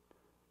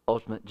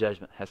 Ultimate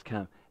judgment has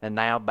come. And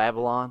now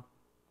Babylon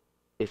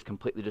is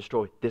completely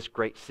destroyed. This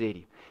great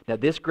city. Now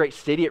this great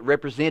city, it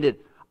represented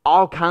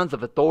all kinds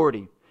of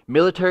authority.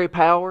 Military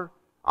power,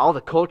 all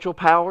the cultural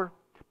power,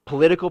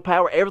 political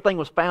power, everything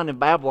was found in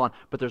Babylon.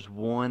 But there's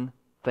one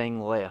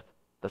thing left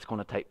that's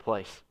going to take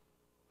place.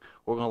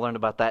 We're going to learn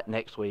about that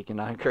next week,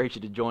 and I encourage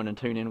you to join and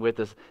tune in with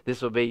us.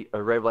 This will be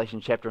Revelation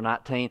chapter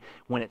 19,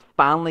 when it's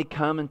finally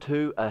coming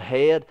to a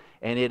head,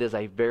 and it is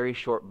a very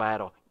short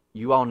battle.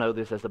 You all know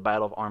this as the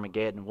Battle of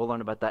Armageddon. We'll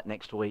learn about that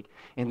next week.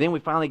 And then we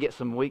finally get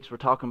some weeks we're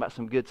talking about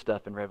some good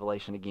stuff in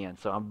Revelation again.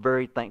 So I'm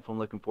very thankful and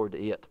looking forward to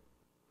it.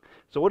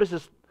 So what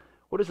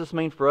does this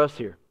mean for us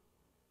here?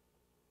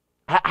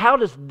 How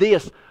does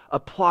this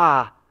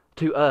apply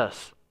to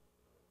us?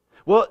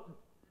 Well,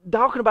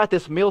 talking about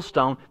this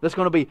millstone that's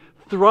going to be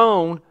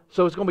thrown,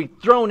 so it's going to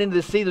be thrown into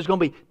the sea, there's going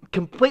to be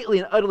completely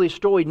and utterly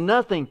destroyed,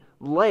 nothing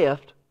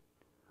left.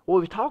 Well,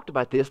 we've talked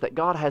about this, that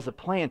God has a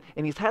plan,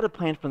 and He's had a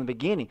plan from the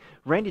beginning.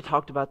 Randy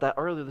talked about that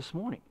earlier this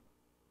morning.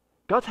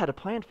 God's had a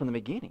plan from the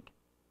beginning.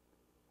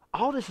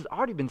 All this has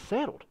already been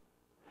settled.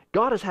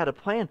 God has had a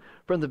plan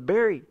from the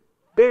very,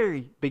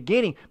 very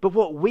beginning, but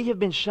what we have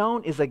been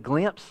shown is a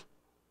glimpse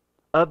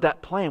of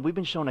that plan. We've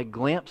been shown a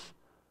glimpse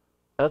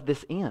of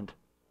this end.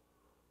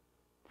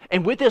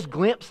 And with this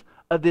glimpse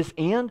of this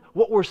end,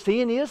 what we're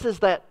seeing is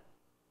that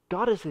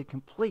God is in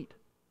complete,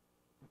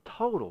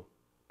 total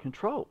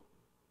control.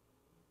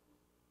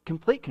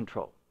 Complete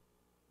control.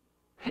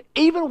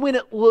 Even when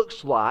it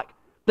looks like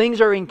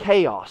things are in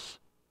chaos,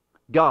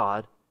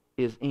 God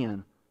is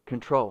in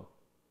control.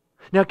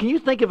 Now, can you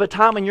think of a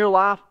time in your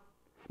life,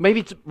 maybe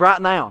it's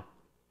right now,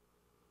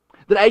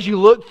 that as you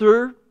look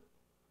through,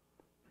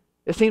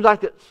 it seems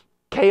like it's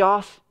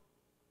chaos?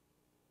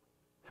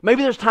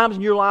 Maybe there's times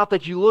in your life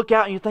that you look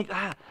out and you think,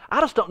 I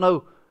just don't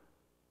know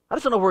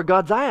where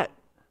God's at.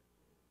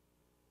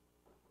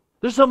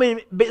 There's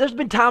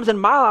been times in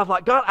my life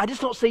like, God, I just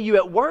don't see you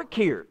at work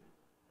here.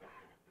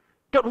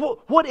 God,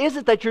 what is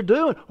it that you're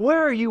doing?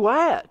 Where are you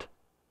at?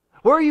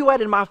 Where are you at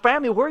in my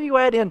family? Where are you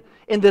at in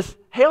this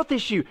health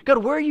issue? God,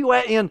 where are you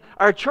at in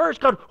our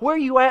church? God, where are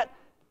you at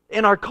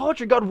in our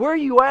culture? God, where are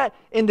you at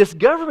in this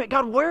government?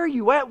 God, where are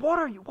you at? What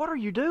are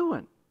you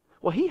doing?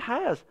 Well, He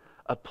has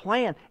a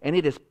plan, and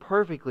it is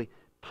perfectly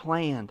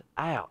planned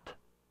out.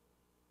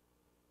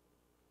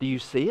 Do you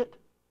see it?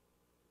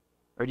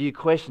 Or do you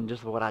question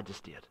just what I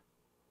just did?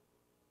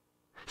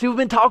 See, we've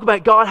been talking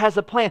about God has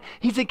a plan.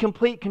 He's in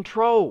complete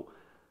control.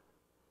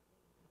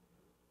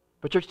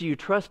 But church, do you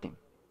trust Him?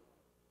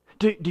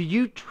 Do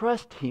you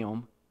trust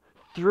Him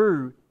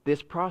through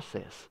this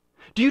process?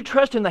 Do you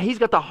trust Him that He's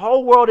got the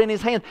whole world in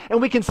His hands?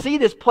 And we can see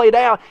this played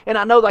out. And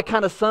I know that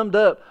kind of summed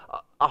up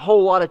a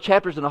whole lot of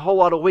chapters and a whole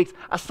lot of weeks.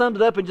 I summed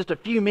it up in just a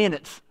few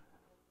minutes.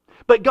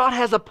 But God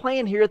has a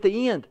plan here at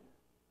the end.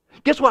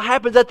 Guess what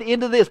happens at the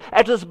end of this?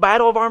 After this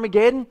battle of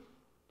Armageddon?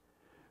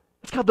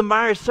 It's called the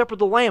marriage supper of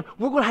the Lamb.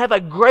 We're going to have a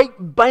great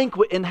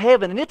banquet in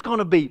heaven, and it's going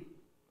to be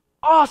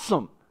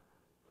awesome.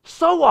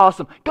 So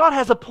awesome. God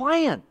has a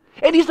plan,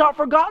 and He's not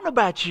forgotten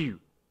about you.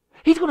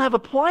 He's going to have a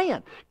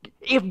plan.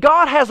 If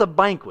God has a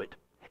banquet,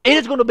 it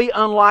is going to be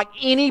unlike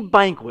any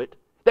banquet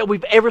that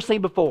we've ever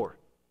seen before.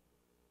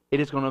 It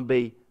is going to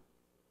be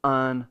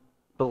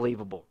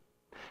unbelievable.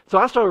 So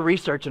I started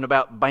researching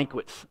about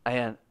banquets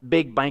and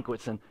big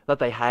banquets and that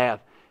they have,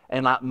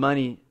 and like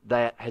money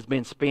that has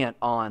been spent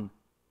on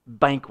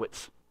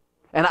banquets.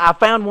 And I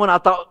found one I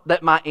thought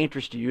that might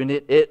interest you, and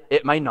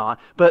it may not.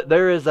 But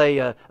there is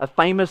a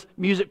famous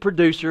music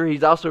producer.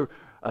 He's also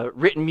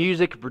written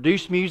music,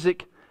 produced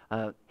music.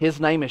 His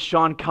name is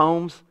Sean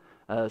Combs.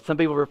 Some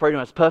people refer to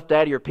him as Puff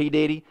Daddy or P.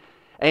 Diddy.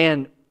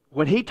 And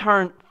when he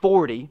turned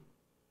 40,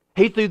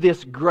 he threw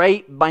this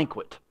great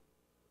banquet.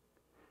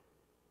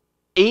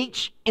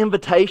 Each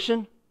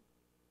invitation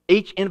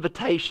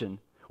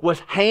was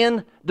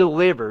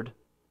hand-delivered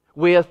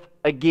with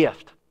a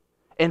gift,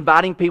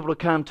 inviting people to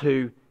come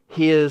to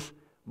his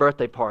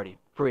birthday party,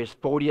 for his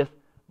 40th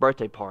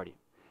birthday party.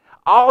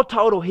 All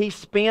total, he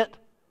spent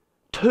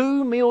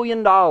 $2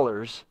 million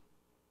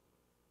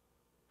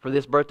for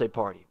this birthday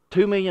party.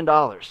 $2 million.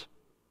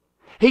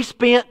 He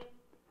spent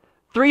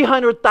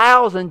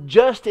 $300,000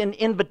 just in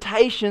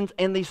invitations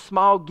and these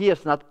small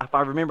gifts. And if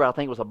I remember, I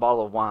think it was a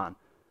bottle of wine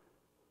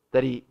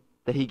that he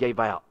gave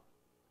out.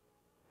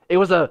 It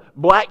was a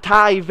black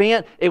tie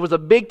event. It was a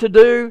big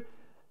to-do,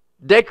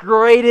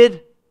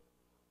 decorated,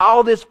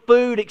 all this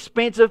food,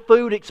 expensive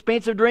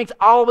drinks,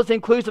 all of us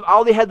inclusive.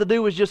 All they had to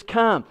do was just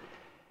come.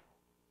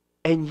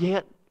 And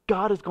yet,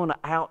 God is going to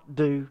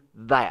outdo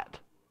that.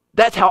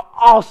 That's how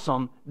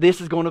awesome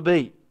this is going to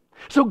be.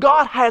 So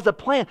God has a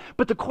plan.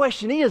 But the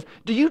question is,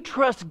 do you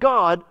trust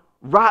God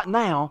right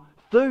now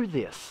through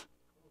this?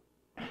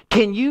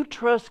 Can you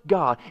trust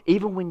God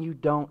even when you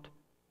don't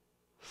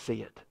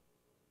see it?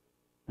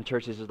 And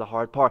church, this is the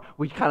hard part.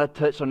 We kind of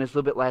touched on this a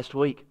little bit last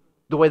week,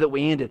 the way that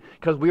we ended.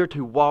 Because we are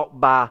to walk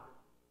by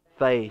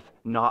faith,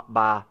 not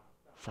by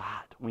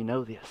sight. We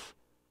know this.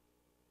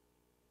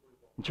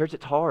 In church,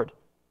 it's hard.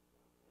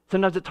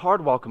 Sometimes it's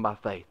hard walking by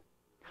faith.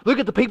 Look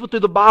at the people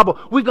through the Bible.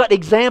 We've got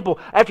example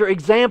after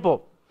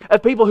example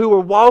of people who were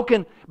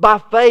walking by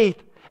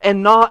faith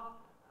and not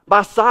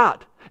by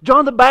sight.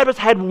 John the Baptist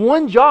had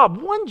one job,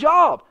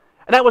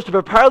 and that was to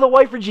prepare the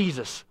way for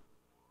Jesus.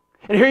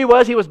 And here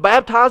he was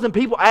baptizing,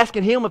 people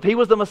asking him if he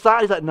was the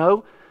Messiah. He's like,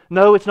 no,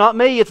 it's not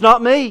me.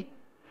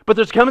 But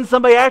there's coming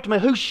somebody after me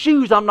whose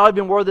shoes I'm not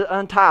even worthy to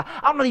untie.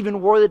 I'm not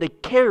even worthy to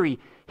carry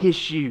his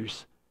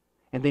shoes.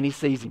 And then he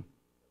sees him.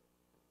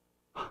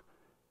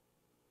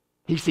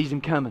 He sees him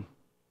coming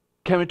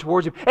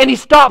towards him. And he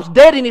stops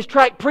dead in his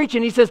track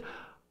preaching. He says,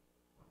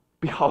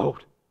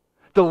 behold,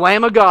 the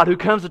Lamb of God who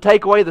comes to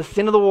take away the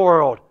sin of the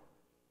world.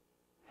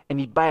 And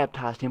he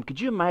baptized him.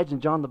 Could you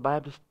imagine John the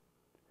Baptist?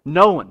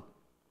 Knowing.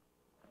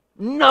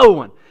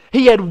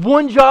 He had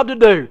one job to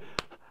do.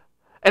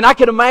 And I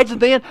can imagine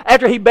then,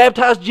 after he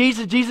baptized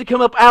Jesus, Jesus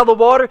come up out of the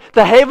water,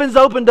 the heavens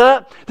opened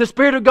up, the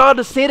Spirit of God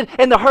descended,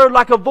 and they heard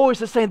like a voice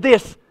that's saying,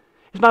 this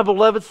is my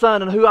beloved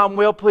Son in whom I'm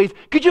well pleased.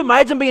 Could you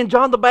imagine being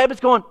John the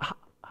Baptist going,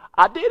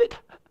 I did it.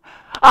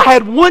 I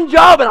had one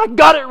job and I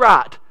got it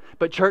right.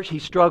 But church, he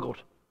struggled.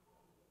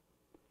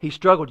 He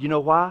struggled. You know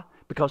why?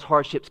 Because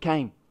hardships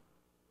came.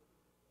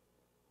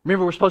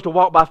 Remember, we're supposed to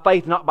walk by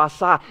faith, not by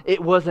sight.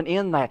 It wasn't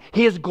in that.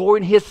 His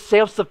glory and his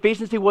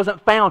self-sufficiency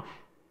wasn't found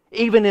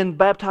even in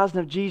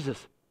baptizing of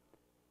Jesus.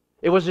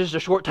 It was just a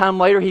short time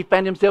later he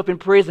found himself in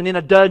prison, in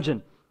a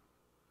dungeon,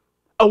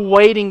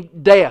 awaiting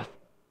death.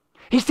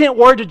 He sent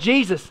word to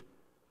Jesus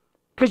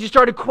because he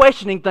started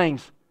questioning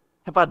things.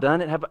 Have I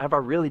done it? Have I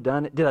really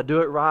done it? Did I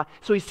do it right?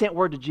 So he sent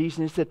word to Jesus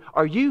and he said,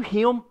 are you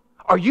him?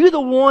 Are you the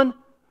one?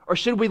 Or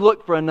should we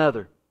look for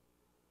another?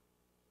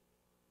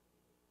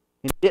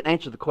 And he didn't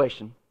answer the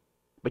question.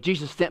 But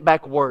Jesus sent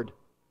back word.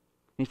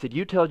 He said,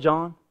 you tell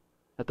John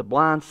that the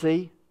blind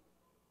see,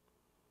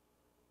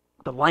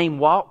 the lame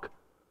walk.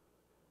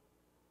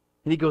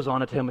 And he goes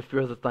on to tell him a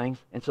few other things.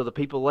 And so the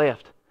people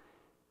left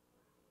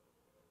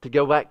to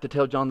go back to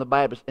tell John the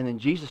Baptist. And then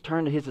Jesus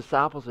turned to his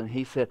disciples and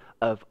he said,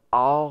 of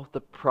all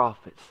the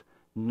prophets,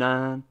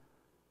 none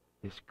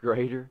is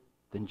greater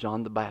than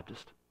John the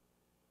Baptist.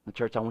 The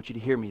church, I want you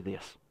to hear me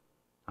this.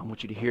 I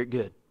want you to hear it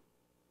good.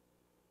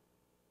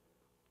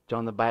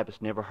 John the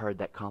Baptist never heard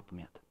that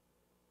compliment.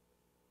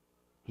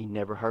 He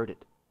never heard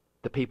it.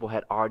 The people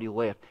had already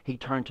left. He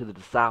turned to the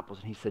disciples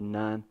and he said,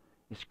 none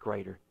is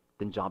greater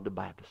than John the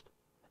Baptist.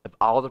 Of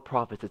all the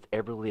prophets that's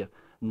ever lived,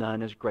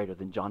 none is greater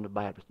than John the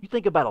Baptist. You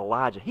think about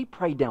Elijah. He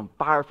prayed down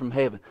fire from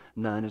heaven.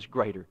 None is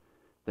greater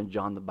than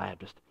John the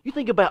Baptist. You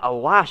think about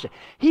Elisha.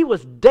 He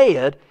was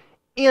dead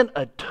in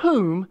a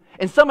tomb,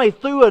 and somebody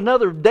threw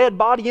another dead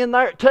body in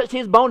there, touched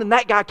his bone, and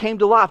that guy came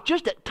to life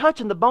just at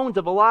touching the bones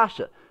of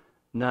Elisha.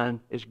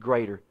 None is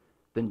greater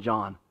than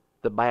John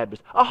the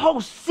Baptist. A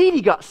whole city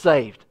got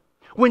saved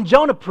when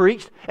Jonah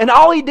preached, and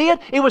all he did,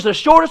 it was the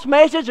shortest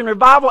message and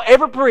revival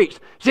ever preached.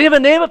 City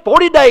of Nineveh,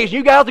 40 days,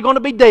 you guys are going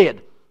to be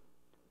dead.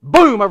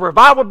 Boom, a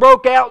revival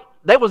broke out.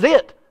 That was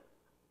it.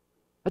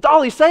 That's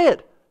all he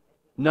said.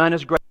 None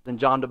is greater than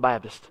John the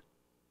Baptist.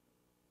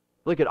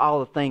 Look at all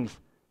the things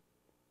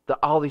that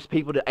all these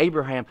people did.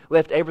 Abraham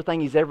left everything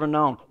he's ever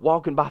known,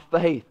 walking by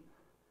faith.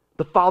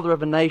 The father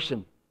of a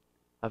nation.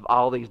 Of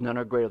all these, none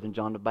are greater than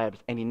John the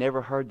Baptist. And he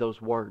never heard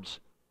those words.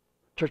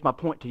 Church, my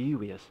point to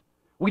you is,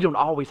 we don't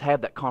always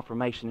have that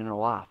confirmation in our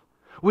life.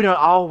 We don't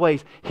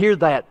always hear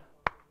that,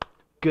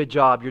 good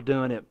job, you're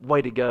doing it,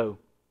 way to go.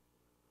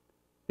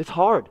 It's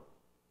hard.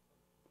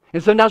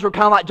 And sometimes we're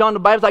kind of like John the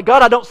Baptist, like,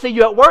 God, I don't see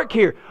you at work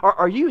here.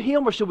 Are you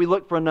him or should we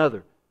look for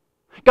another?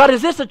 God,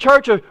 is this a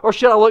church or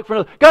should I look for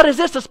another? God, is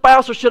this a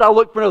spouse or should I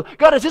look for another?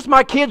 God, is this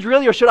my kids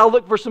really or should I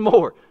look for some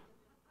more?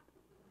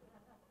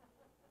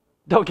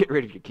 Don't get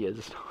rid of your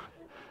kids.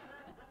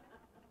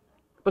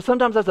 But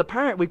sometimes as a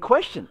parent, we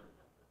question.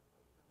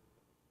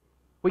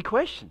 We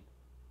question.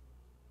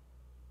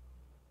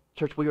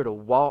 Church, we are to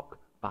walk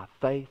by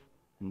faith,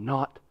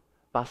 not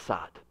by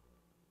sight.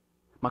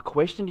 My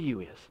question to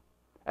you is,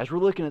 as we're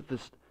looking at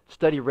this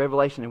study of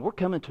Revelation, and we're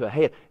coming to a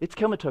head, it's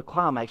coming to a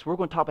climax. We're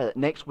going to talk about it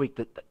next week,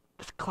 that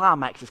this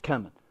climax is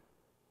coming.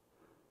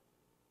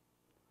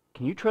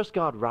 Can you trust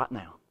God right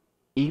now,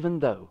 even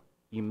though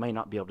you may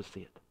not be able to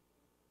see it?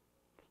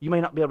 You may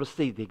not be able to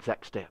see the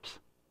exact steps.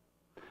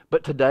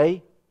 But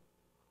today,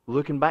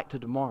 looking back to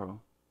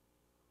tomorrow,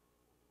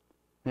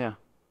 yeah,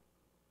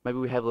 maybe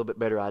we have a little bit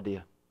better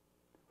idea.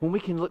 When we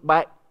can look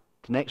back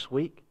to next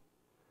week,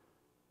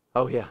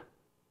 oh yeah,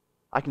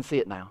 I can see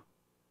it now.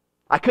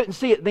 I couldn't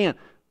see it then,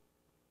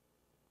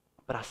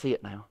 but I see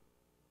it now.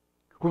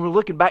 When we're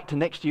looking back to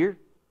next year,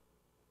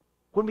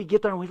 when we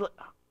get there and we look,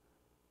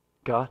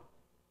 God,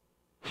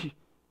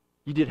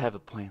 you did have a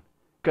plan.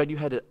 God, you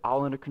had it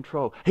all under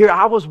control. Here,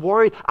 I was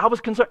worried. I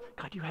was concerned.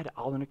 God, you had it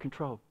all under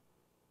control.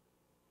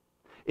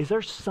 Is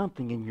there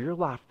something in your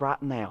life right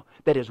now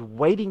that is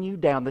weighting you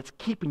down, that's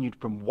keeping you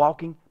from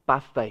walking by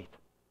faith?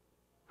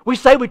 We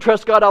say we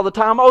trust God all the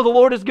time. Oh, the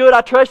Lord is good.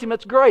 I trust Him.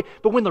 That's great.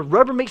 But when the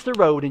rubber meets the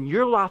road and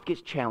your life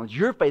gets challenged,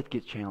 your faith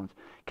gets challenged,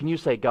 can you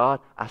say,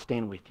 God, I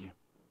stand with you.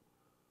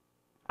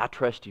 I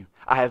trust you.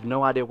 I have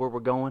no idea where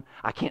we're going.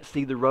 I can't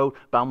see the road,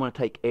 but I'm going to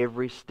take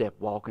every step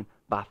walking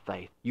by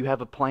faith. You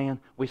have a plan.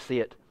 We see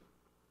it.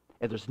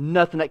 And there's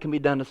nothing that can be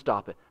done to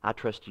stop it. I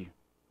trust you.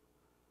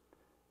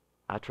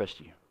 I trust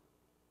you.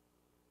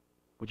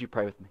 Would you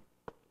pray with me?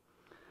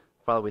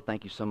 Father, we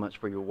thank you so much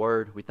for your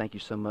word. We thank you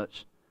so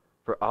much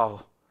for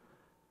all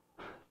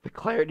the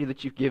clarity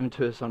that you've given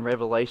to us on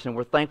Revelation.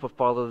 We're thankful,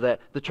 Father,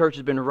 that the church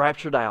has been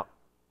raptured out.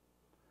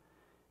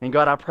 And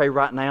God, I pray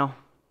right now,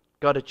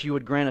 God, that you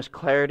would grant us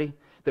clarity,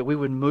 that we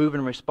would move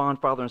and respond,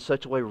 Father, in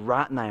such a way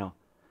right now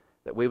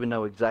that we would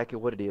know exactly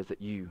what it is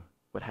that you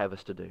would have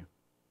us to do.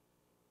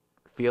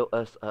 Fill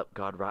us up,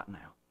 God, right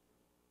now.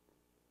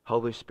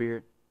 Holy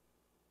Spirit,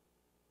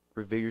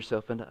 reveal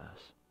yourself into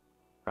us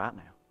right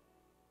now,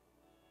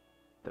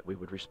 that we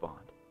would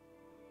respond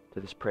to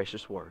this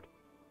precious word.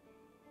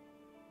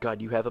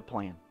 God, you have a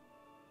plan.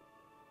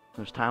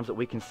 There's times that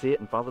we can see it,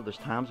 and Father, there's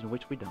times in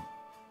which we don't.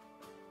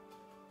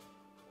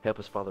 Help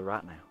us, Father,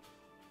 right now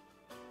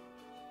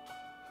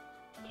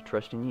to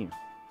trust in you,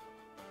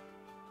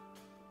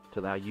 to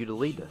allow you to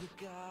lead us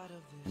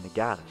and to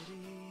guide us,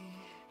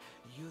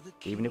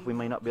 even if we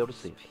may not be able to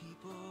see it.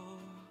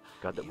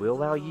 God, that we'll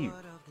allow you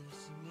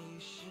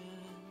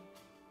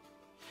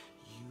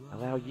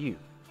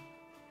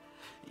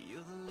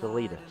to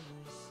lead us,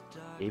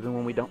 even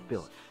when we don't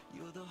feel it,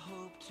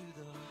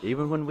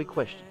 even when we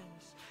question.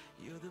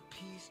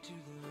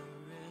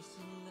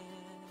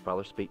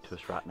 Father, speak to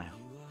us right now.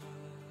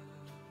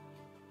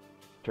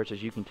 Church,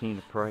 as you continue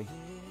to pray,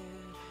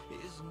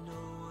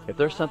 if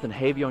there's something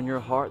heavy on your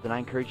heart, then I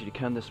encourage you to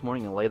come this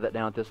morning and lay that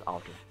down at this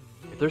altar.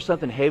 If there's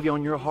something heavy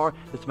on your heart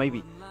that's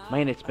maybe,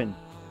 man, it's been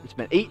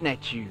eating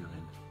at you,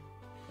 and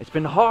it's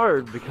been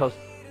hard because,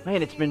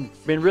 man, it's been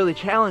really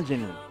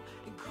challenging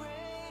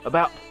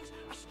about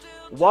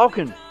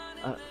walking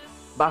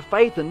by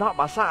faith and not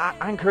by sight,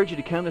 I encourage you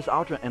to come to this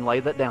altar and lay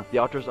that down. The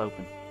altar is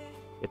open.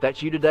 If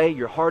that's you today,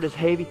 your heart is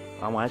heavy,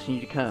 I'm asking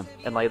you to come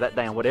and lay that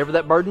down. Whatever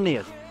that burden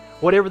is,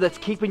 whatever that's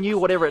keeping you,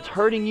 whatever it's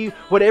hurting you,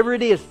 whatever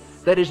it is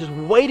that is just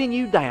weighting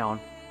you down,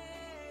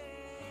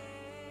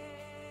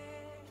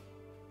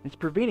 it's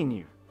preventing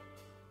you.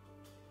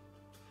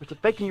 It's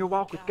affecting your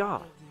walk with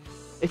God.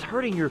 It's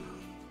hurting your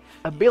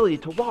ability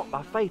to walk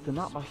by faith and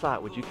not by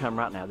sight. Would you come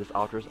right now? This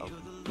altar is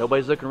open.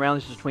 Nobody's looking around.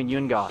 This is between you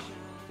and God.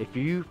 If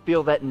you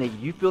feel that need,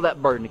 you feel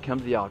that burden to come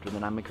to the altar,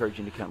 then I'm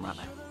encouraging you to come right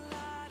now.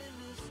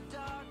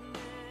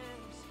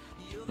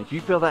 If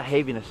you feel that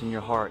heaviness in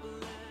your heart,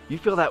 you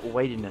feel that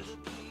weightiness,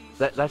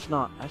 that's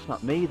not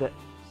me.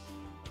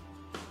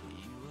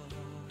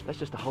 That's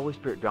just the Holy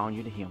Spirit drawing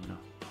you to Him. No,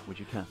 would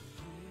you come?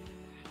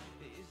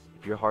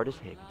 If your heart is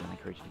heavy, then I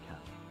encourage you to come.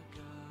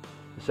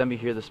 Some of you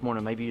here this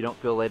morning, maybe you don't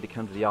feel led to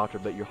come to the altar,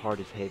 but your heart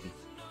is heavy.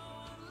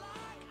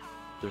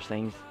 There's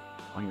things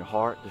on your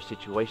heart. There's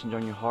situations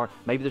on your heart.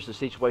 Maybe there's a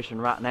situation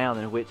right now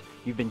in which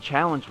you've been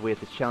challenged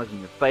with. It's challenging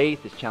your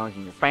faith. It's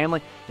challenging your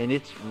family. And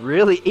it's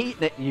really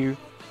eating at you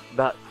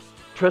about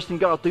trusting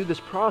God through this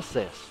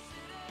process.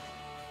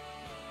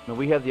 Now,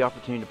 we have the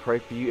opportunity to pray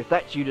for you. If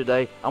that's you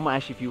today, I'm going to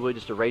ask you if you would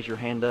just to raise your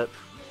hand up,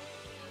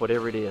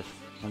 whatever it is.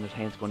 And there's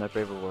hands going up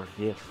everywhere.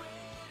 Yes.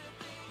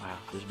 Wow.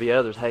 There's be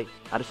others. Hey,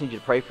 I just need you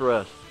to pray for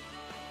us.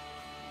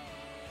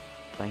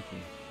 Thank you.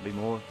 Be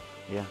more?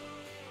 Yeah.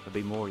 There'll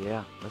be more?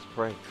 Yeah. Let's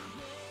pray.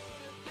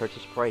 Church,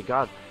 let's pray.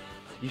 God,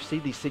 you see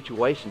these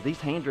situations. These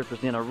hands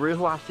represent a real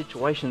life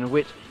situation in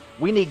which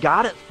we need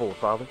guidance for,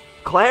 Father.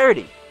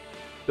 Clarity.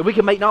 That we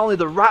can make not only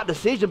the right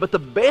decision, but the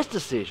best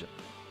decision.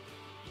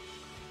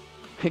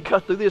 And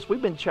God, through this,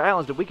 we've been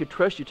challenged that we could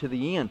trust you to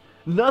the end.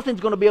 Nothing's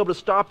going to be able to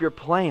stop your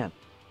plan.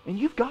 And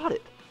you've got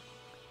it.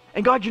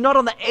 And God, you're not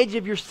on the edge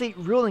of your seat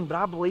ruling, but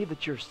I believe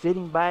that you're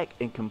sitting back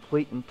in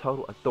complete and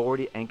total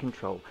authority and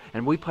control.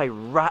 And we pray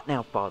right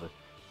now, Father,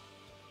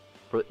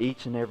 for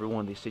each and every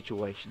one of these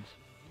situations.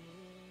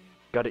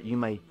 God, that you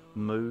may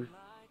move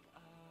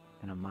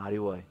in a mighty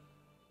way.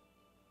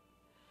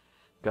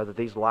 God, that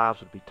these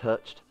lives would be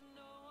touched.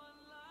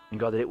 And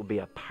God, that it would be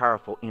a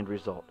powerful end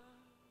result.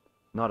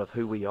 Not of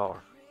who we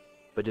are,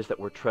 but just that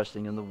we're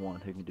trusting in the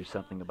one who can do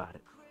something about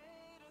it.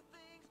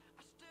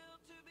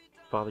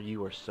 Father,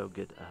 you are so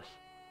good to us.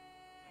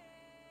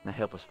 Now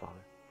help us, Father.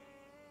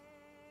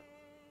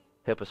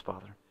 Help us,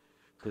 Father,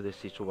 through these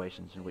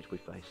situations in which we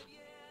face.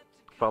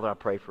 Father, I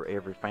pray for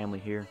every family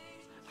here.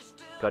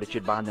 God, that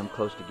you'd bind them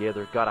close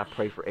together. God, I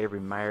pray for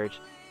every marriage.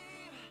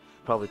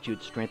 Father, that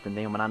you'd strengthen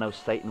them. And I know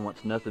Satan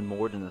wants nothing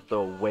more than to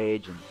throw a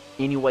wedge in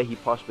any way he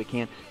possibly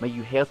can. May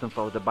you help them,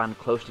 Father, to bind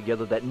them close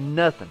together that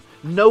nothing,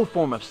 no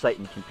form of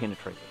Satan can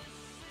penetrate them.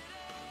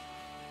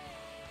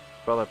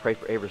 Father, I pray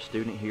for every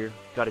student here.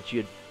 God, that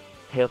you'd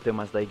help them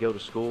as they go to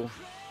school.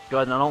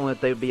 God, not only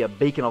that they would be a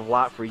beacon of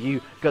light for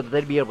you, God, that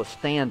they'd be able to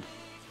stand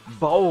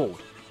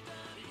bold,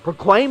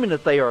 proclaiming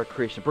that they are a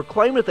Christian,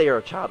 proclaiming that they are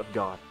a child of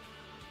God.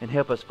 And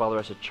help us, Father,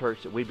 as a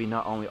church, that we'd be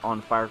not only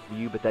on fire for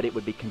you, but that it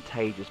would be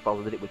contagious,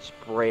 Father, that it would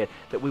spread,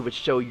 that we would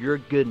show your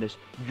goodness,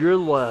 your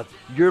love,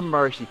 your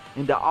mercy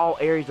into all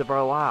areas of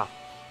our life,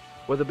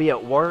 whether it be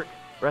at work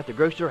or at the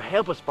grocery store.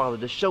 Help us, Father,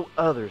 to show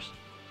others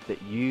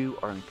that you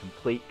are in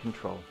complete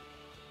control.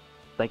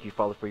 Thank you,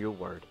 Father, for your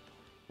word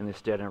in this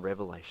study and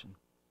revelation.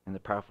 In the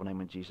powerful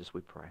name of Jesus we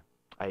pray.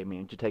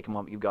 Amen. Would you take a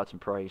moment, give God some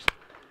praise.